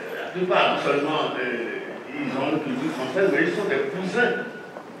 la plupart, non seulement ils ont une culture française, mais ils sont des cousins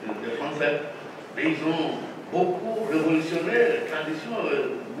des Français. Mais ils ont beaucoup révolutionné les traditions,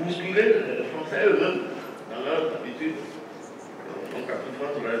 bousculé les Français eux-mêmes dans leurs habitudes. Donc, à plus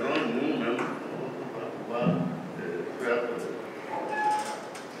forte raison, nous-mêmes, on va pouvoir faire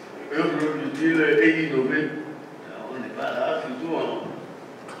œuvre utile et innover. On n'est pas là, surtout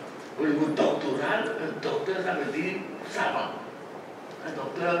au niveau doctoral. Un docteur, ça veut dire savant. Un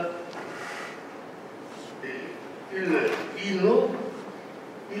docteur, il innove,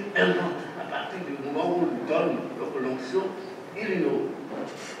 il invente. À partir du moment où on lui donne l'onction, il innove.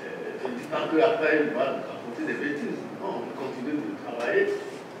 Je ne dis pas qu'après, il va raconter des bêtises. Non, il continue de travailler.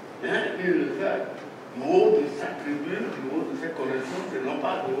 Bien, il le fait du haut de sa tribune, du haut de ses connaissances, et non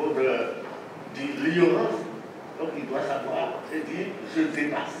pas du haut de l'ignorance. Donc il doit savoir et dire, je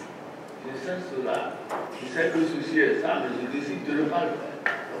dépasse. Je sais cela, je sais que ceci est ça, mais je décide de ne pas le faire.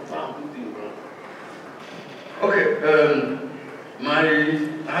 Donc ça en toute ignorance. Okay, I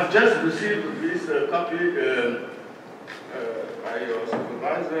have just received this copy by your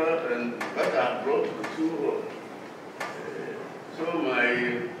supervisor, and that I brought to you. So my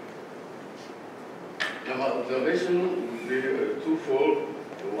observation will be twofold.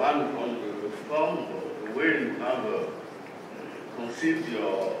 One on the form, the way you have conceived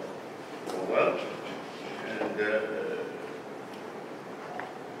your work, and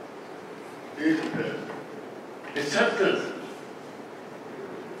the substance,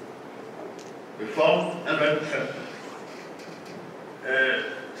 the form, and the substance.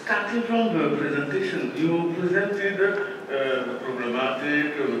 Starting from the presentation, you presented the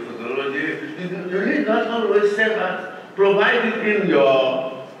problematic, methodology. You need not always say that, provided in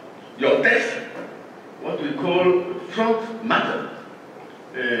your text, what we call front matter.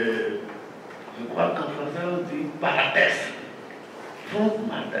 Je crois qu'en français on dit paratexte, front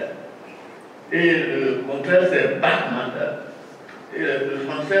matter. Et le contraire c'est back matter. Et le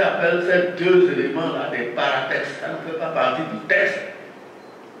français appelle ces deux éléments-là des paratextes. Ça ne fait pas partie du texte.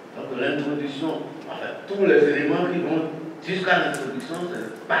 Donc l'introduction, enfin tous les éléments qui vont jusqu'à l'introduction, c'est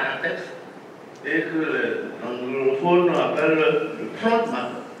le paratexte. Et que l'anglophone appelle le front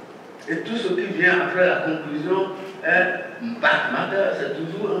matter. Et tout ce qui vient après la conclusion est back matter, c'est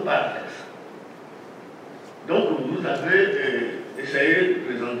toujours un paratexte. Donc vous avez essayé de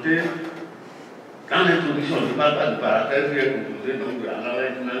présenter dans l'introduction, je ne parle pas du paratexte qui est composé donc de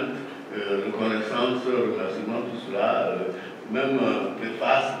l'acknowledgement, reconnaissance, remerciement, tout cela, même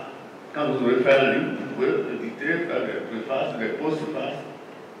préface. Quand vous aurez fait un livre, pouvez éditer, faire des préfaces, des post-préfaces.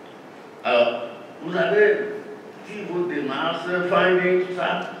 Alors, vous avez dit vos démarches, findings, tout ça.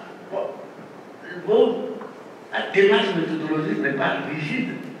 Bon, la démarche méthodologique n'est pas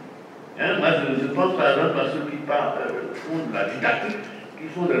rigide. Hein, moi, je pense par exemple à ceux qui font de la didactique, qui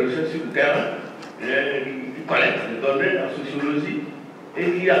font des recherches sur le terrain, qui collectent des données en sociologie, et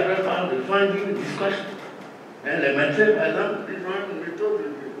qui après parlent de finding discussion. Hein, les médecins, par exemple, ils ont une méthode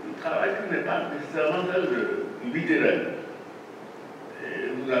de travail qui n'est pas nécessairement celle du littéraire. Et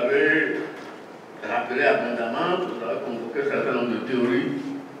vous avez rappelé abondamment, vous avez convoqué un certain nombre de théories.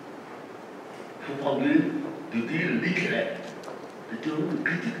 Il faut pas oublier de dire littéraire, de théorie de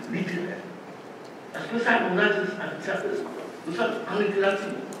critique littéraire. Parce que ça, nous sommes en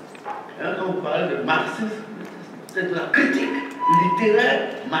littérature. Hein, quand vous parlez de marxisme, c'est de la critique littéraire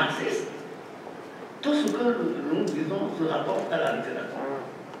marxiste. Tout ce que nous disons se rapporte à la littérature.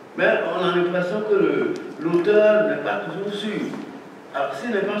 Mais on a l'impression que l'auteur n'est pas toujours sûr. Alors, s'il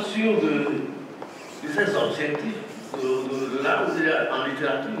n'est pas sûr de ses objectifs, de là où il est en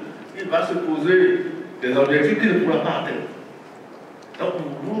littérature, il va se poser des objectifs qu'il ne pourra pas atteindre. Donc,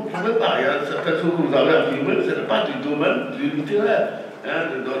 vous ne pouvez pas, il y a certaines choses que vous avez affirmées, ce n'est pas du domaine du littéraire, hein,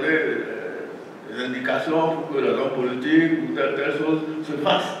 de donner des indications pour que les hommes politiques ou telle chose se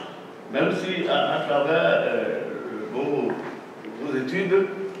fassent. Même si à travers vos études,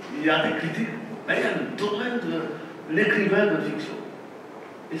 il y a des critiques, mais il y a le domaine de l'écrivain de fiction.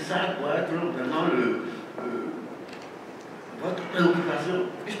 Et ça doit être vraiment votre préoccupation,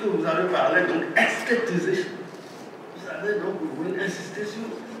 puisque vous avez parlé donc esthétisation. Vous avez donc voulu insister sur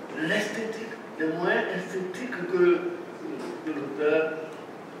l'esthétique, les moyens esthétiques que l'auteur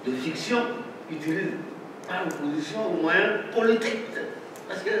de fiction utilise par opposition aux moyens politiques.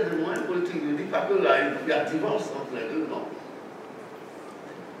 Parce qu'il y a des moyens politiques. Je ne dis pas qu'il y a divorce entre les deux, non.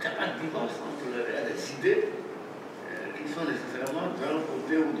 Il n'y a pas de divorce entre les deux. Il y a des idées qui sont nécessairement d'un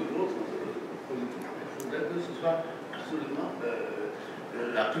côté ou de l'autre politique. Il faudrait que ce soit absolument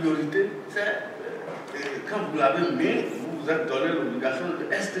la priorité. Quand vous l'avez mis, vous vous êtes donné l'obligation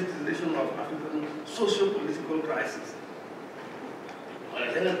de esthétisation of African socio-political crisis.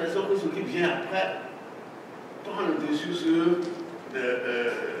 J'ai l'impression que ce qui vient après prend le dessus sur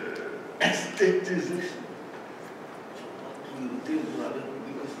esthétisation. Vous avez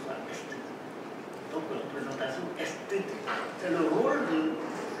dit que ce soit esthétique. Donc la présentation esthétique, c'est le rôle de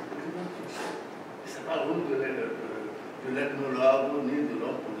l'écrivain de fiction. Ce n'est pas le rôle de l'ethnologue ni de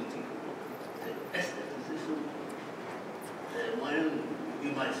l'homme politique. C'est esthétisation. C'est moyen de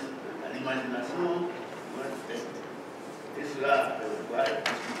l'imagination, moyen de tester. Et cela doit être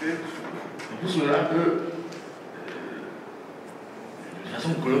discuté. C'est pour cela que de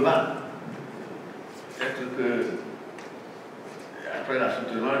façon globale. Peut-être que, après la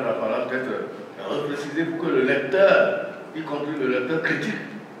soutenance, il va falloir peut-être repréciser pour que le lecteur, y compris le lecteur critique,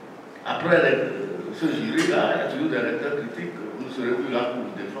 après ce jury-là, il y a toujours des lecteurs critiques, vous ne serez plus là pour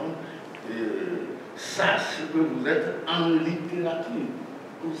vous défendre, sache que vous êtes en littérature.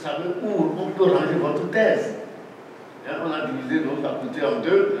 Vous savez où on peut ranger votre thèse. On a divisé nos facultés en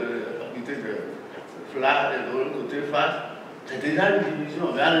deux, la faculté de FLA et de l'autre côté FAS. C'est déjà une division,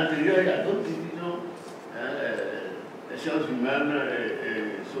 mais à l'intérieur, il y a d'autres divisions. Les sciences humaines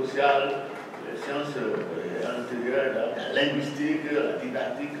et sociales, les sciences à l'intérieur, la linguistique, la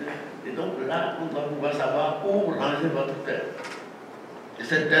didactique. Et donc là, on doit pouvoir savoir où ranger votre thèse. Et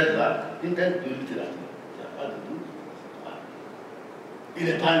cette thèse-là, une thèse de littérature, il n'y a pas de doute. Il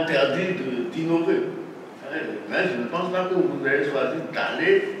n'est pas interdit d'innover. Mais je ne pense pas que vous avez choisi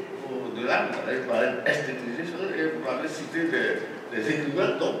d'aller au-delà, vous avez parlé d'esthétisation et vous avez cité des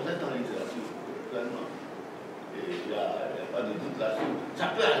écrivains dont vous êtes en littérature, pleinement. Et il n'y a pas de doute là-dessus. Ça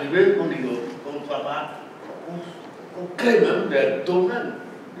peut arriver qu'on crée même des domaines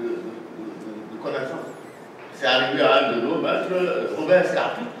de connaissances. C'est arrivé à un de nos maîtres, Robert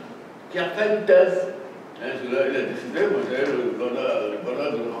Scarpi, qui a fait une thèse. Il a décidé, moi j'ai eu le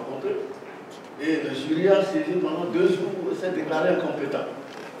bonheur de le rencontrer. Et le jury a saisi pendant 2 jours, s'est déclaré incompétent.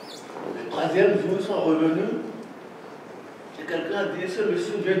 Le 3e jour, ils sont revenus. Et quelqu'un a dit, ce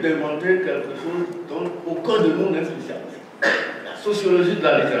monsieur vient d'inventer quelque chose dont aucun de nous n'est spécialiste. La sociologie de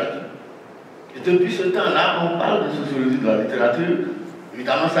la littérature. Et depuis ce temps-là, on parle de sociologie de la littérature.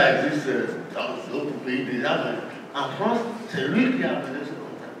 Évidemment, ça existe dans d'autres pays déjà, mais en France, c'est lui qui a amené ce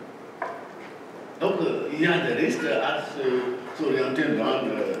concept. Donc, il y a des risques à s'orienter dans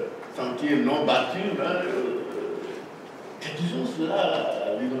le sentier non battu. C'est toujours cela,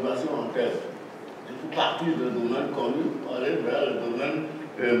 l'innovation en thèse. Il faut partir d'un domaine connu pour aller vers le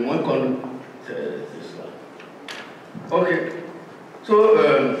domaine moins connu. C'est cela. Ok. So,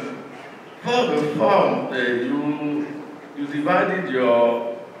 For the form, you divided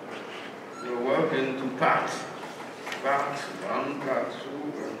your work into parts. Part 1, part 2,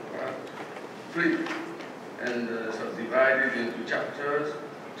 and part 3. And subdivided into chapters.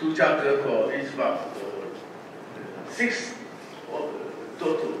 2 chapters for each part. 6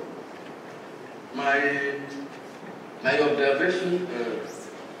 total. My observation,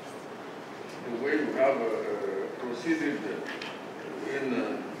 the way you have proceeded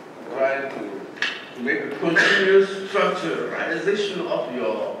in trying to make a continuous structuralization of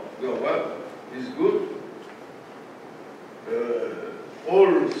your work is good.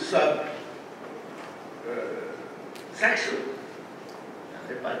 All section,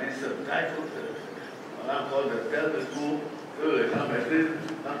 c'est pas des subtitles, on a encore de tels mots que les gens mettent.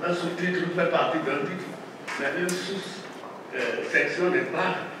 Un sous-titre fait partie d'un titre, mais une sous-section n'est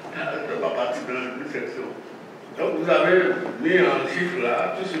pas partie d'une section. Donc vous avez mis en chiffre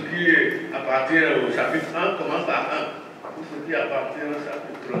là, tout ce qui appartient au chapitre 1 commence par 1. Tout ce qui appartient au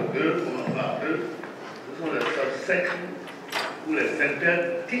chapitre 2 commence par 2. Ce sont les subsections ou les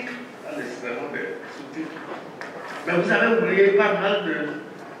intertitres, pas nécessairement des sous-titres. Mais vous avez oublié pas mal de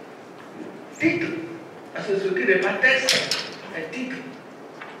titres, parce que ce qui n'est pas texte est titre.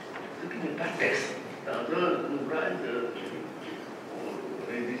 Ce qui n'est pas texte dans un ouvrage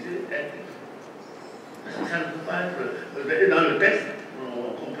rédigé est titre. Parce que ça ne peut pas être. Et dans le texte,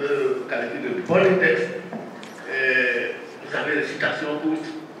 qu'on peut qualifier de polytexte, vous avez les citations courtes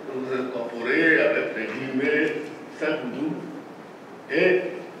que vous incorporez avec des guillemets, 5 ou 12. Et,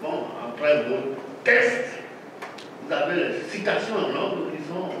 bon, après vos textes, vous avez les citations en langue qui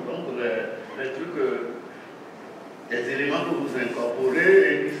sont donc les trucs, des éléments que vous incorporez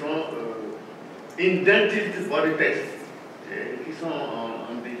et qui sont indented body text, et qui sont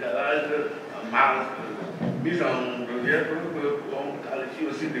en décalage, en marge, mis en relief, qu'on qualifie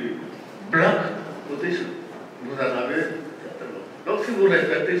aussi de block quotation. Vous en avez certainement. Donc si vous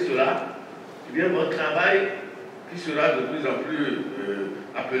respectez cela, eh bien votre travail, qui sera de plus en plus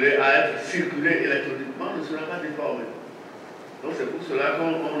appelé à être circulé électroniquement, ne sera pas déformé. Donc c'est pour cela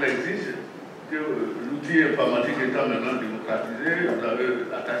qu'on exige que l'outil informatique étant maintenant démocratisé, vous avez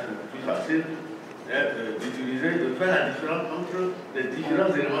la tâche beaucoup plus facile d'utiliser, de faire la différence entre les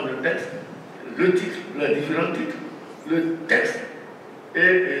différents éléments de texte, le titre, les différents titres, le texte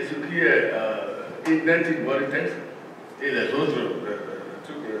et ce qui est indented body text et les autres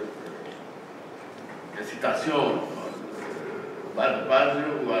trucs, les citations au bas de page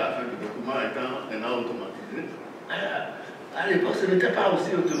ou à la fin du document étant maintenant automatisé. À l'époque, ce n'était pas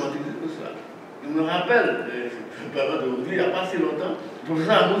aussi automatisé que cela. Je me rappelle, je me permets de vous dire, il n'y a pas si longtemps, le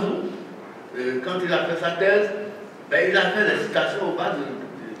professeur Amouzou, quand il a fait sa thèse, ben, il a fait les citations au bas de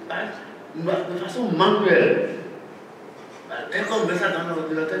page de façon manuelle. Dès qu'on met ça dans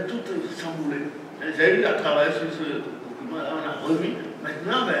l'ordinateur, tout chamboulé. J'ai eu à travailler sur ce document-là, on a remis.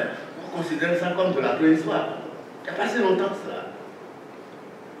 Maintenant, ben, on considère ça comme de la préhistoire. Il n'y a pas si longtemps que cela.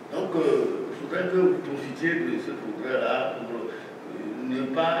 Donc, il faudrait que vous profitiez de ce progrès-là pour ne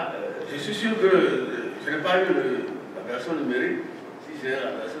pas. Je suis sûr que je n'ai pas eu la version numérique. Si j'ai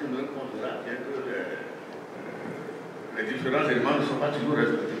la version numérique, on verra bien que les différents éléments ne sont pas toujours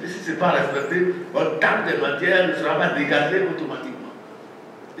respectés. Et si ce n'est pas respecté, votre table des matières ne sera pas dégagée automatiquement.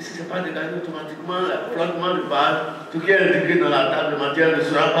 Et si ce n'est pas dégagé automatiquement, le flottement de page, ce qui est indiqué dans la table de matière ne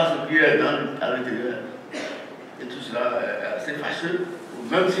sera pas ce qui est à l'intérieur. Et tout cela est assez fâcheux.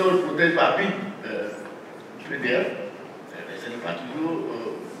 Même si on le protège par PIB, PDF, ce n'est pas toujours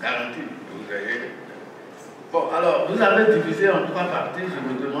garanti que vous ayez. Bon, alors, vous avez divisé en 3 parties, je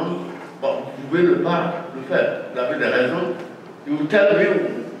me demande, bon, vous pouvez ne pas le faire, vous avez des raisons. You tell me,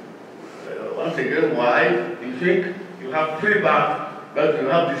 once again, why you think you have 3 parts, but you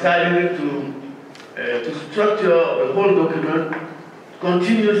have decided to structure the whole document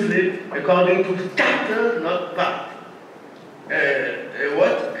continuously according to chapters, not parts.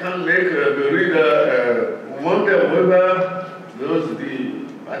 What can make the reader wonder whether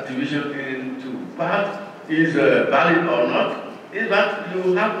the division into parts is valid or not, is that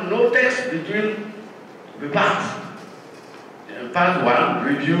you have no text between the parts. Part 1,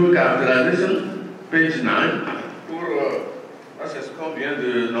 review, characterization, page 9. C'est ce qu'on vient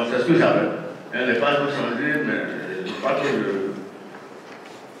de. Non, c'est ce que j'avais. Les pages ont changé, mais pas trop de.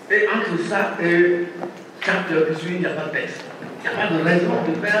 Et entre ça et chapter qui suit, il n'y a pas de texte. Il n'y a pas de raison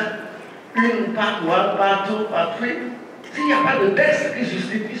de faire une part 1, part 2, part 3. S'il n'y a pas de texte qui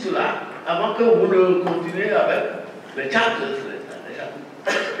justifie cela, avant que vous ne continuez avec les chapters,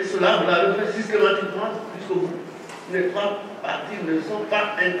 et cela, vous l'avez fait systématiquement jusqu'au bout. Les 3 parties ne sont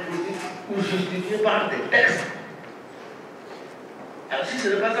pas introduites ou justifiées par des textes. Alors si ce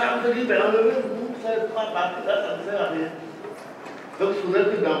n'est pas ça, on peut dire, ben enlevez, vous, ces trois parties-là, ça ne sert à rien. Donc il faudrait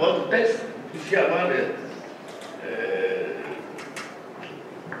que dans votre texte, vous puissiez avoir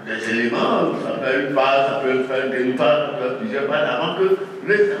des éléments, ça peut être une page, ça peut faire une demi-page, ça peut être plusieurs pages, avant que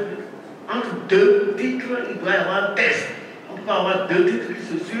entre deux titres, il doit y avoir un texte. On ne peut pas avoir deux titres qui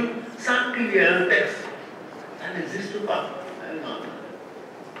se suivent sans qu'il y ait un texte. Ça n'existe pas.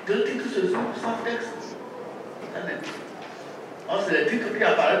 Deux titres se suivent sans texte. Ça n'existe pas. Or, c'est les titres qui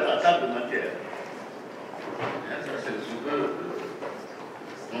apparaissent à la table de matière. Ça, c'est ce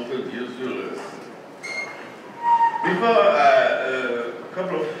qu'on peut dire sur le. Before a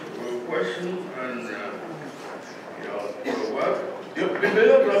couple of questions and your work. The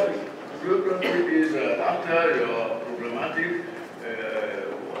bibliography is after your problematic,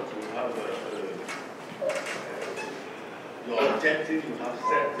 what you have, your objective, you have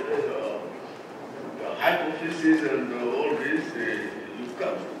set your hypothesis and all this, you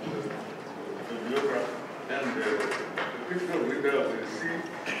come to the bibliography. And the critical reader will see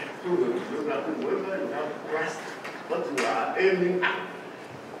through the bibliography whether you have grasped what you are aiming at,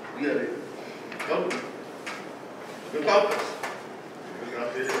 really. The purpose.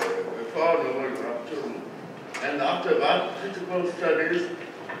 Before you have chosen. And after that, critical studies.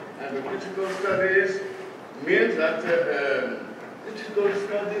 And the critical studies means that critical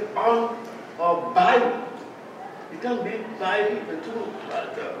study on or by. It can be by the two.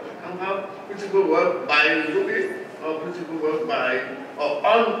 But you can have critical work by Lomé or critical work by or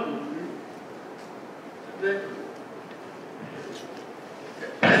on Lomé.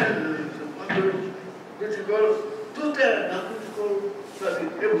 Critical, tout est dans critical study.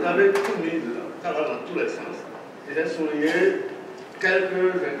 Et vous avez tout mis dedans, ça va dans tous les sens. J'ai souligné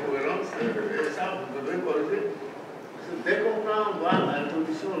quelques incohérences et ça vous devez corriger. Dès qu'on prend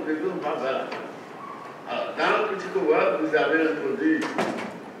l'introduction, on va vers la fin. Alors, dans le critical work, vous avez introduit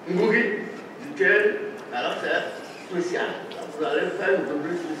Ngougi, duquel, alors c'est spécial. Vous allez faire une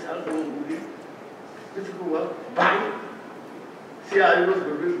rubrique spéciale pour Ngougi. Critical work, by. S'il y a une autre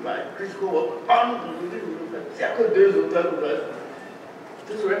rubrique, by. Critical work, on. S'il n'y a que deux auteurs, vous allez faire.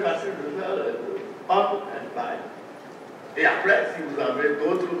 Ce serait facile de faire on and by. Et après, si vous avez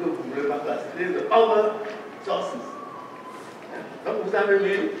d'autres que vous ne voulez pas classifier, the other sources. Donc vous avez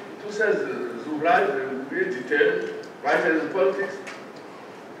mis tous ces ouvrages detailed, Writers in Politics,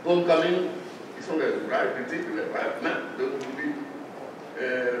 Homecoming, qui sont des ouvrages critiques, les ouvrages même, donc vous dites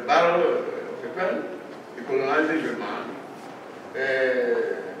Barrel of the Pen, Decolonizing the Man,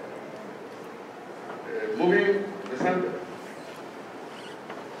 Moving the Center,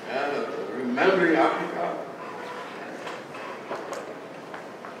 Remembering Africa.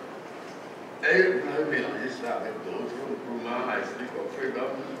 Et vous avez mélangé cela avec d'autres, Nkrumah, I Speak of Freedom,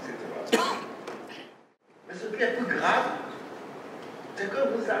 etc. Mais ce qui est plus grave, c'est que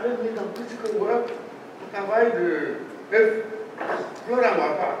vous avez mis dans Critical Work un travail de Flora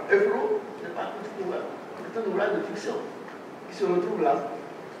Mwapa. Efro, ce n'est pas Critical Work, c'est un ouvrage de fiction qui se retrouve là.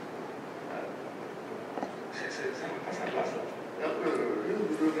 Ça n'a pas sa place là. Donc, une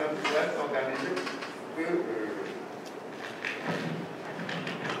bibliographie doit être organisée que.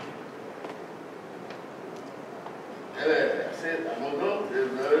 C'est à mon nom,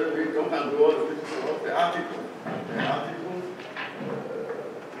 vous avez vu donc en dehors de ce c'est article. C'est article.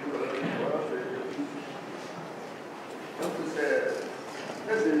 Donc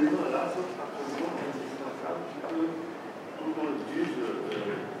ces éléments-là sont absolument indispensables pour que tout le monde juge de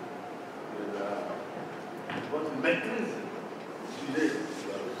votre maîtrise du sujet.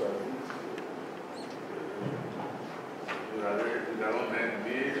 Nous allons même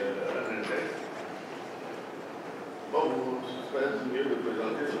mis un index. Bon, vous serez mieux de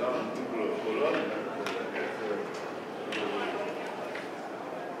présenter cela en double colonne.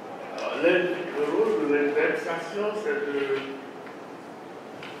 Alors, le rôle de l'indexation, c'est que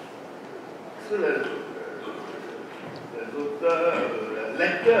les auteurs, les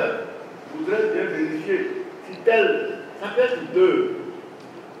lecteurs voudraient bien vérifier si tel, ça peut être deux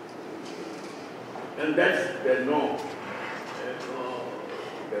index des noms,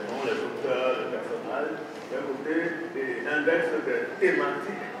 les auteurs, les personnages. D'un côté, des index de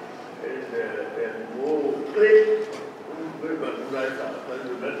thématiques et des mots-clés. Vous allez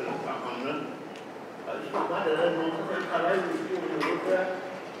le mettre en main. Je ne sais pas, c'est un travail ici au niveau de faire.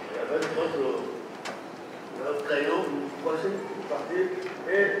 Avec votre crayon, vous coichez le papier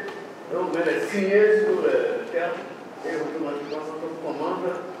et vous mettez les signer sur le terme et automatiquement, quand on commande,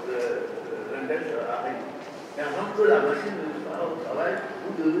 l'index arrive. Et avant que la machine ne soit au travail,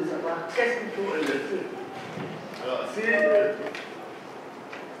 vous devez savoir qu'est-ce qu'il faut indexer. Alors, si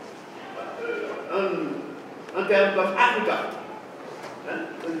un terme comme Africa, hein,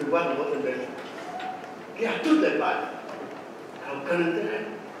 que je vois dans votre texte, qui a toutes les pages. Aucun intérêt.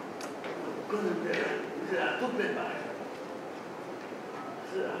 C'est à toutes les pages.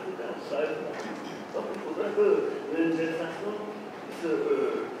 C'est à toutes les pages. Donc il faudrait que l'indexation se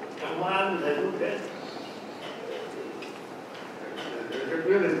camarade les autres textes. Je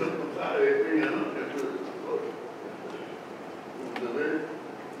peux les autres comme ça, et puis il y en a quelques autres. Vous devez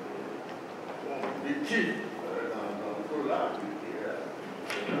des titres dans tout l'art.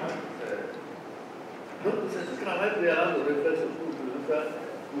 Donc c'est ce travail préalable de réflexion que je veux faire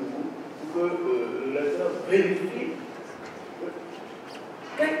pour vous, pour que le lecteur vérifie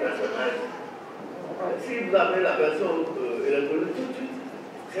quel personnage, si vous avez la version électronique tout de suite,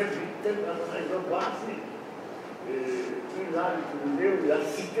 très vite, tel personnage doit voir si il a utilisé ou il a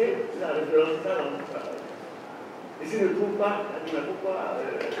cité la référence dans le travail. Et s'il ne trouve pas, il ne trouve pas,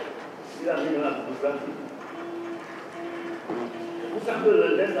 il a mis dans la photographie. C'est pour ça que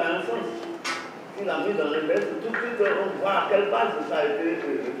l'index a un sens. Il a mis dans l'index, tout de suite on voit à quelle base ça a été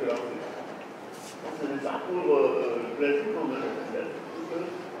référencé. Donc ce n'est pas pour le plaisir qu'on met dans l'index, pour que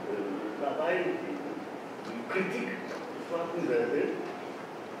le travail du critique soit plus élevé,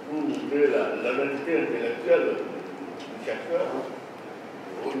 pour montrer la validité intellectuelle du chercheur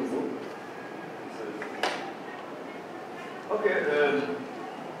au niveau. Okay,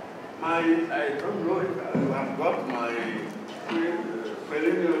 I don't know if I have got my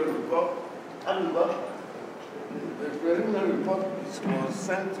preliminary report. The preliminary report was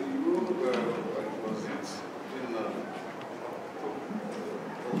sent to you, when was it?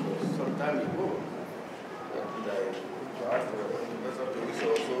 Some time ago. And Professor Lomé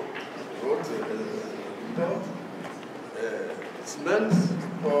also wrote a report. It's meant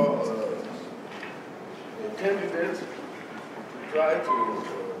for a candidate to try to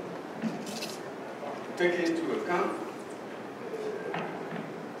take into account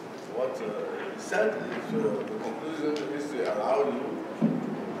what he said. The conclusion is to allow you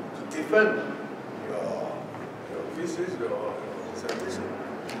to defend your thesis, your dissertation.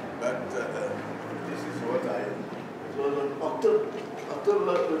 But this is what it was on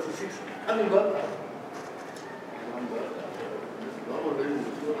October 26th. I mean, what? Normally, you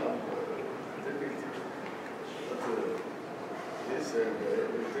do have this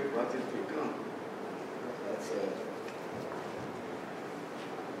we take that into account. That's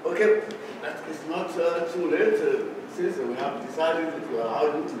okay, that is not too late since we have decided to allow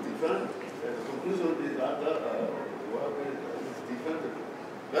you to defend. The conclusion is that work is defended.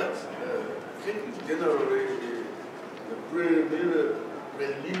 But I think it's generally the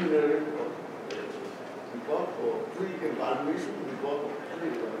preliminary report or pre-evaluation report.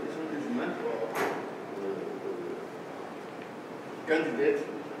 Pre-evaluation is meant for candidate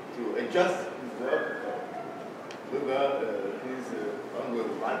to adjust his work whether he's on the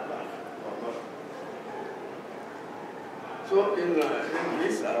right path or not. So in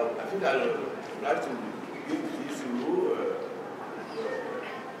this, I think I would like to give this rule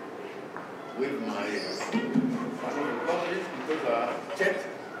with my colleagues because I checked.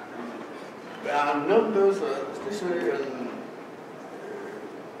 There are numbers, especially in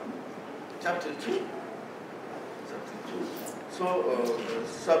chapter 2. So,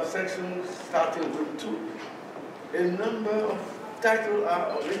 subsection starting with 2. A number of titles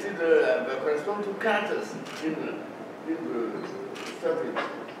are omitted that correspond to characters in the study.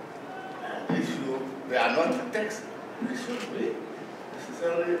 They are not the text. They should be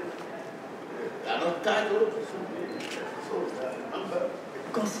necessarily. They are not titles. They should be. So, there are a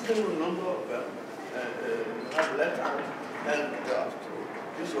considerable number of them you have left out. And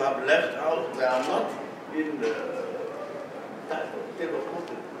these you have left out, they are not in the table of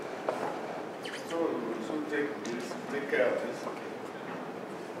contents. So you should take care of this.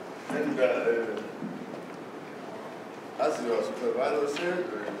 And as your supervisor said,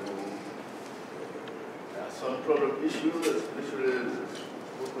 there are some problem issues, especially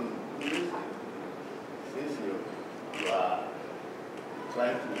spoken English. Since you are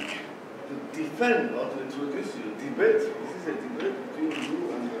trying to defend or to introduce your debate, this is a debate between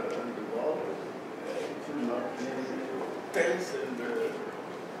you and the board. It should not be tense and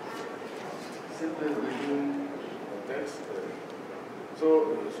simply reading the text. So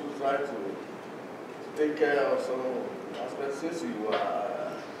you should try to take care of some aspects since you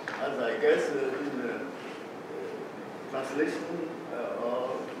are, as I guess, in the translation or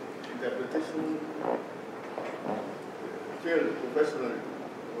interpretation field professionally.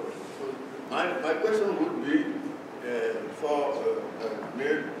 So my question would be for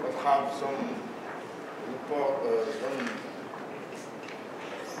may have some report, some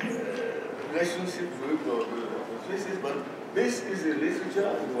relationship with the thesis, but this is a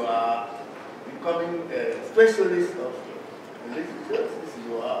literature. You are becoming a specialist of literature. Since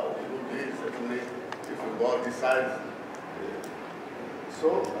you are, certainly, if the board decides so,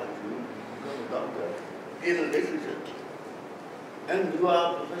 that you become a doctor in literature. And you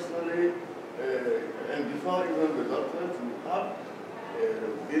are professionally, and before even the doctorate, you have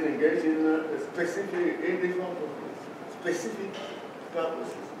been engaged in a specific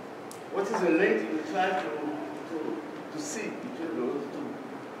purposes. What is the link you try to see between those two?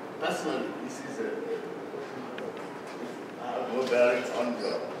 Personally, this is I have no bearing on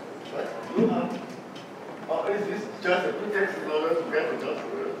your, but you have, or is this just a pretext in order to get a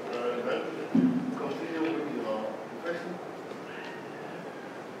doctorate, continue with your profession?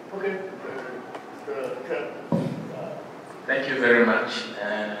 Okay, thank you very much.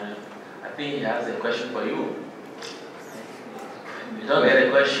 I think he has a question for you. You don't get a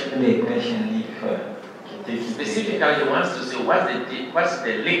question. The question Specifically, he wants to say what's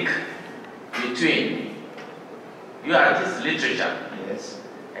the link between you are artist literature, yes,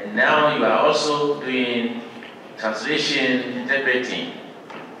 and now you are also doing translation, interpreting,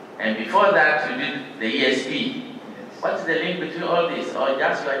 and before that you did the ESP. yes. What is the link between all this, or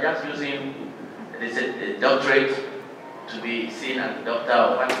just you are just using the doctorate to be seen as a doctor,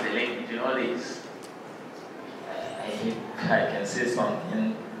 or what is the link between all this? If I can say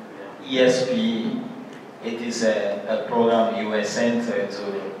something, ESP, it is a program you were sent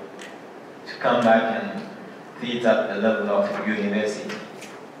to come back and teach at the level of university.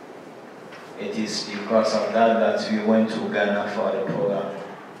 It is because of that we went to Ghana for the program.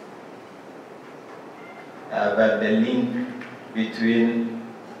 But the link between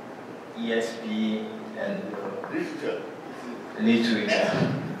ESP and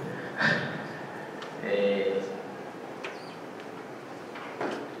literature.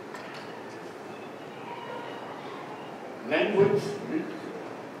 Language,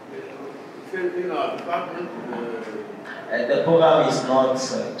 in our department. The program is not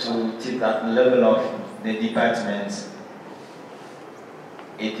to teach at the level of the departments.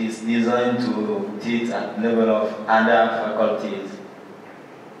 It is designed to teach at the level of other faculties.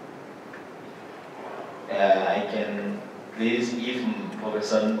 I can, please, if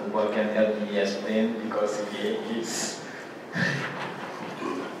Professor Nukuba can help me explain, because he is.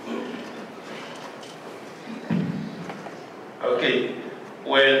 Okay,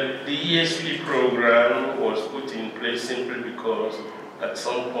 well, the ESP program was put in place simply because at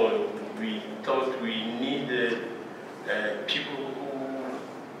some point we thought we needed people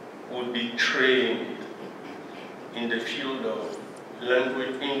who would be trained in the field of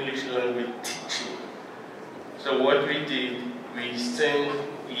language, English language teaching. So what we did, we sent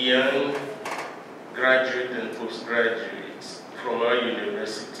young graduate and postgraduates from our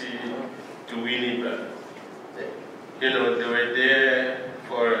university to GNINEVI. You know, they were there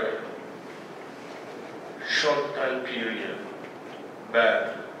for a short time period,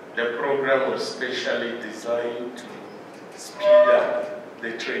 but the program was specially designed to speed up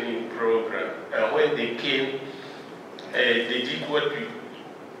the training program. And when they came, they did what we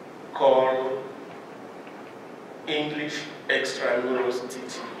call English extramuros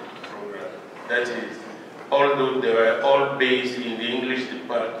teaching program. That is, although they were all based in the English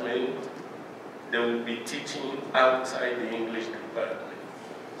department, they will be teaching outside the English department.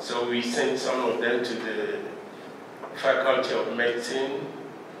 So we sent some of them to the Faculty of Medicine,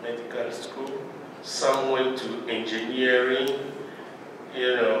 medical school. Some went to engineering,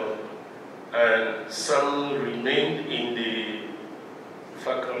 you know, and some remained in the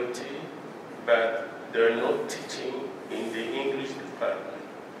faculty, but they're not teaching in the English department.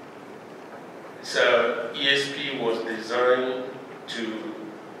 So ESP was designed to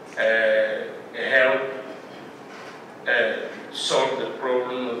help solve the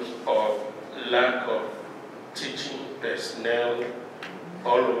problems of lack of teaching personnel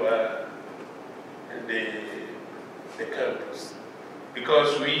all over the campus.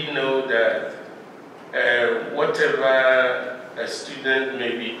 Because we know that whatever a student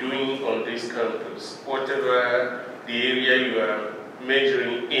may be doing on this campus, whatever the area you are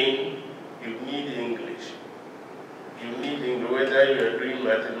majoring in, you need English. You need English, whether you are doing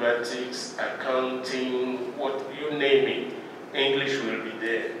mathematics, accounting, what you name it, English will be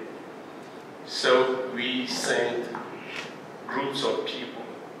there. So we sent groups of people.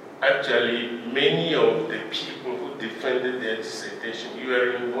 Actually, many of the people who defended their dissertation, you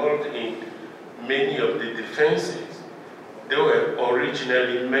are involved in many of the defenses. They were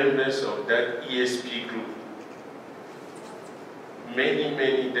originally members of that ESP group.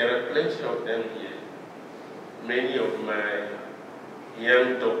 Many, there are plenty of them here. Many of my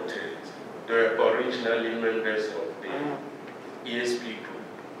young doctors, the original members of the ESP group.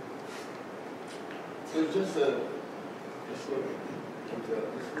 So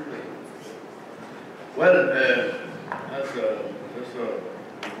well, as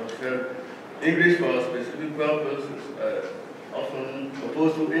was said, English for specific purposes often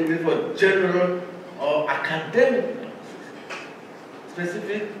opposed to English for general or academic purposes,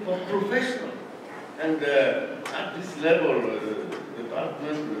 specific for professional. And at this level,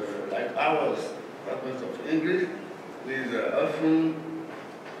 department like ours, departments of English, is often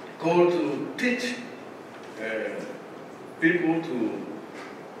called to teach people to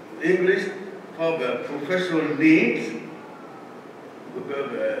English for the professional needs,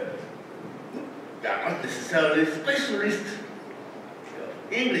 because they are not necessarily specialists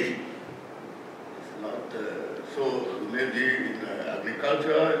of English. It's not so maybe in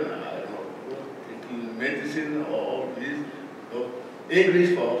agriculture, in medicine, or all these. So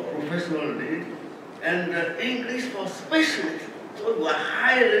English for professional needs, and English for specialists. So you are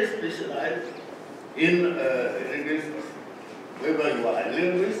highly specialized in English, whether you are a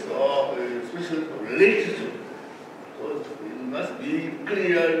linguist or a specialist of literature. So it must be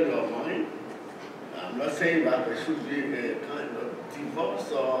clear in your mind. I'm not saying that there should be a kind of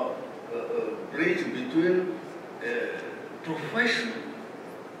divorce or a bridge between profession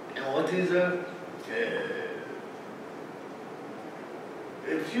and what is a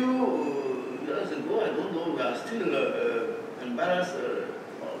few years ago, I don't know, we are still embarrassed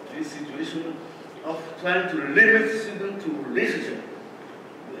of this situation of trying to limit students to literature.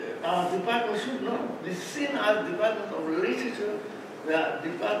 Our department should not be seen as department of literature. We are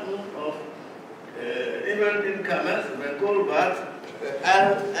department of, even in commerce, we call that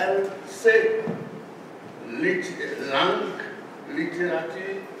LLC, langue,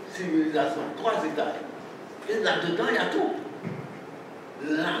 littérature, civilisation, 3 étages. Et là-dedans, il y a tout.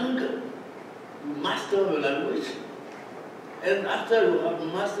 Langue, you master the language, and after you have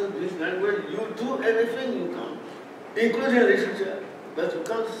mastered this language, you do anything you can, including literature, but you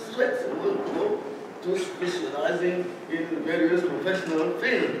can't straight away go to specializing in various professional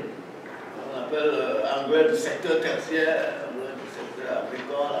fields. On appelle anglais du secteur tertiaire, anglais du secteur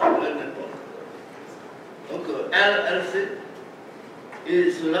agricole, anglais n'importe quoi. Donc, LLC,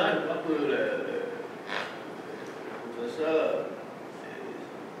 et cela, je crois que les professeurs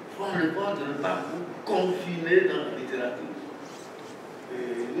font le point de ne pas vous confiner dans la littérature. Et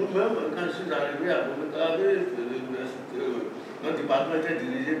nous-mêmes, quand je suis arrivé à l'université, notre département était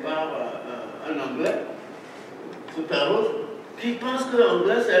dirigé par un Anglais, super autre, qui pense que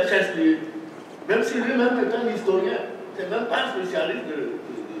l'anglais c'est Shakespeare. Même si lui-même est un historien, c'est même pas un spécialiste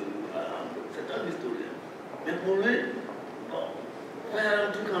c'est un historien. Mais pour lui, bon, faire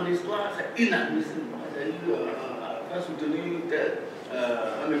un truc en histoire, c'est inadmissible. J'ai eu à faire soutenir une thèse,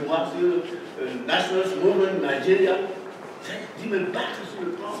 un mémoire sur Nationalist Movement Nigeria. J'ai dit me battre sur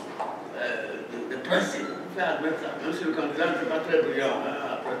le plan de principe pour faire admettre ça. Même si le candidat n'est pas très brillant,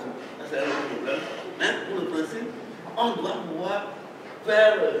 après tout, ça c'est un autre problème. Mais pour le principe, on doit pouvoir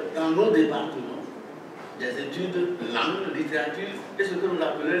faire dans nos départements des études de langue, littérature et ce que l'on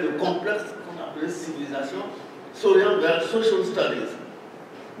appelait le complexe qu'on appelait civilisation, s'orientant vers social studies,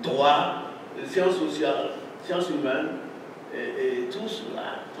 droit, sciences sociales, sciences humaines et tout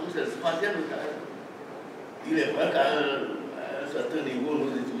cela. Donc c'est le 3e étage. Il est vrai qu'à un certain niveau,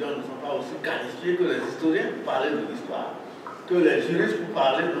 nos étudiants ne sont pas aussi qualifiés que les historiens pour parler de l'histoire, que les juristes pour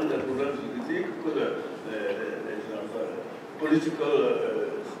parler donc, des problèmes juridiques, que les political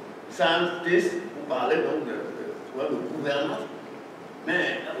scientists pour parler donc de gouvernance. Mais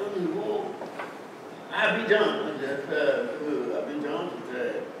à un niveau, à Abidjan, j'ai fait Abidjan,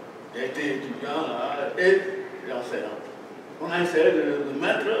 j'ai été étudiant là, et enseignant. On a essayé de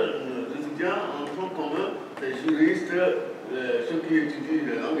mettre les étudiants en tronc commun, les juristes, ceux qui étudient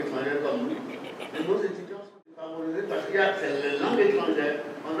les langues étrangères comme nous. Et nos étudiants sont favorisés parce qu'il y a les langues étrangères.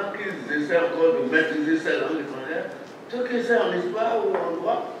 Pendant qu'ils essaient encore de maîtriser ces langues étrangères, ceux qui essaient en histoire ou en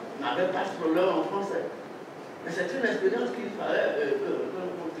droit n'avaient pas ce problème en français. Mais c'est une expérience qu'il fallait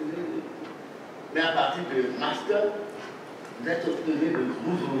continuer. Mais à partir du master, vous êtes obtenu de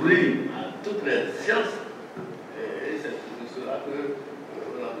vous ouvrir à toutes les sciences. Et c'est de cela que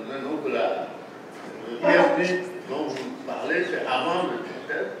on a besoin. Donc l'ISP dont vous parlez, c'est avant le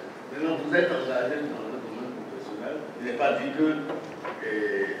thèse. Maintenant, vous êtes engagé dans le domaine professionnel. Il n'est pas dit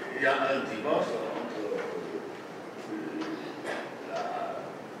qu'il y a un divorce entre la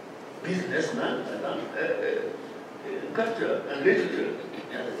businessman, par exemple, et culture, un littérature.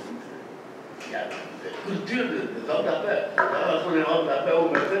 Il y a des cultures des hommes d'affaires. On est homme d'affaires au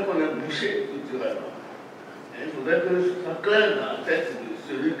matin qu'on est bouché culturellement. Et il faudrait que ce soit clair dans la tête de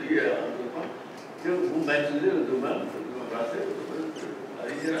celui qui est entrepreneur. que vous maîtrisez le domaine, français, la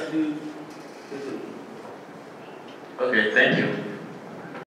littérature. Okay, thank you.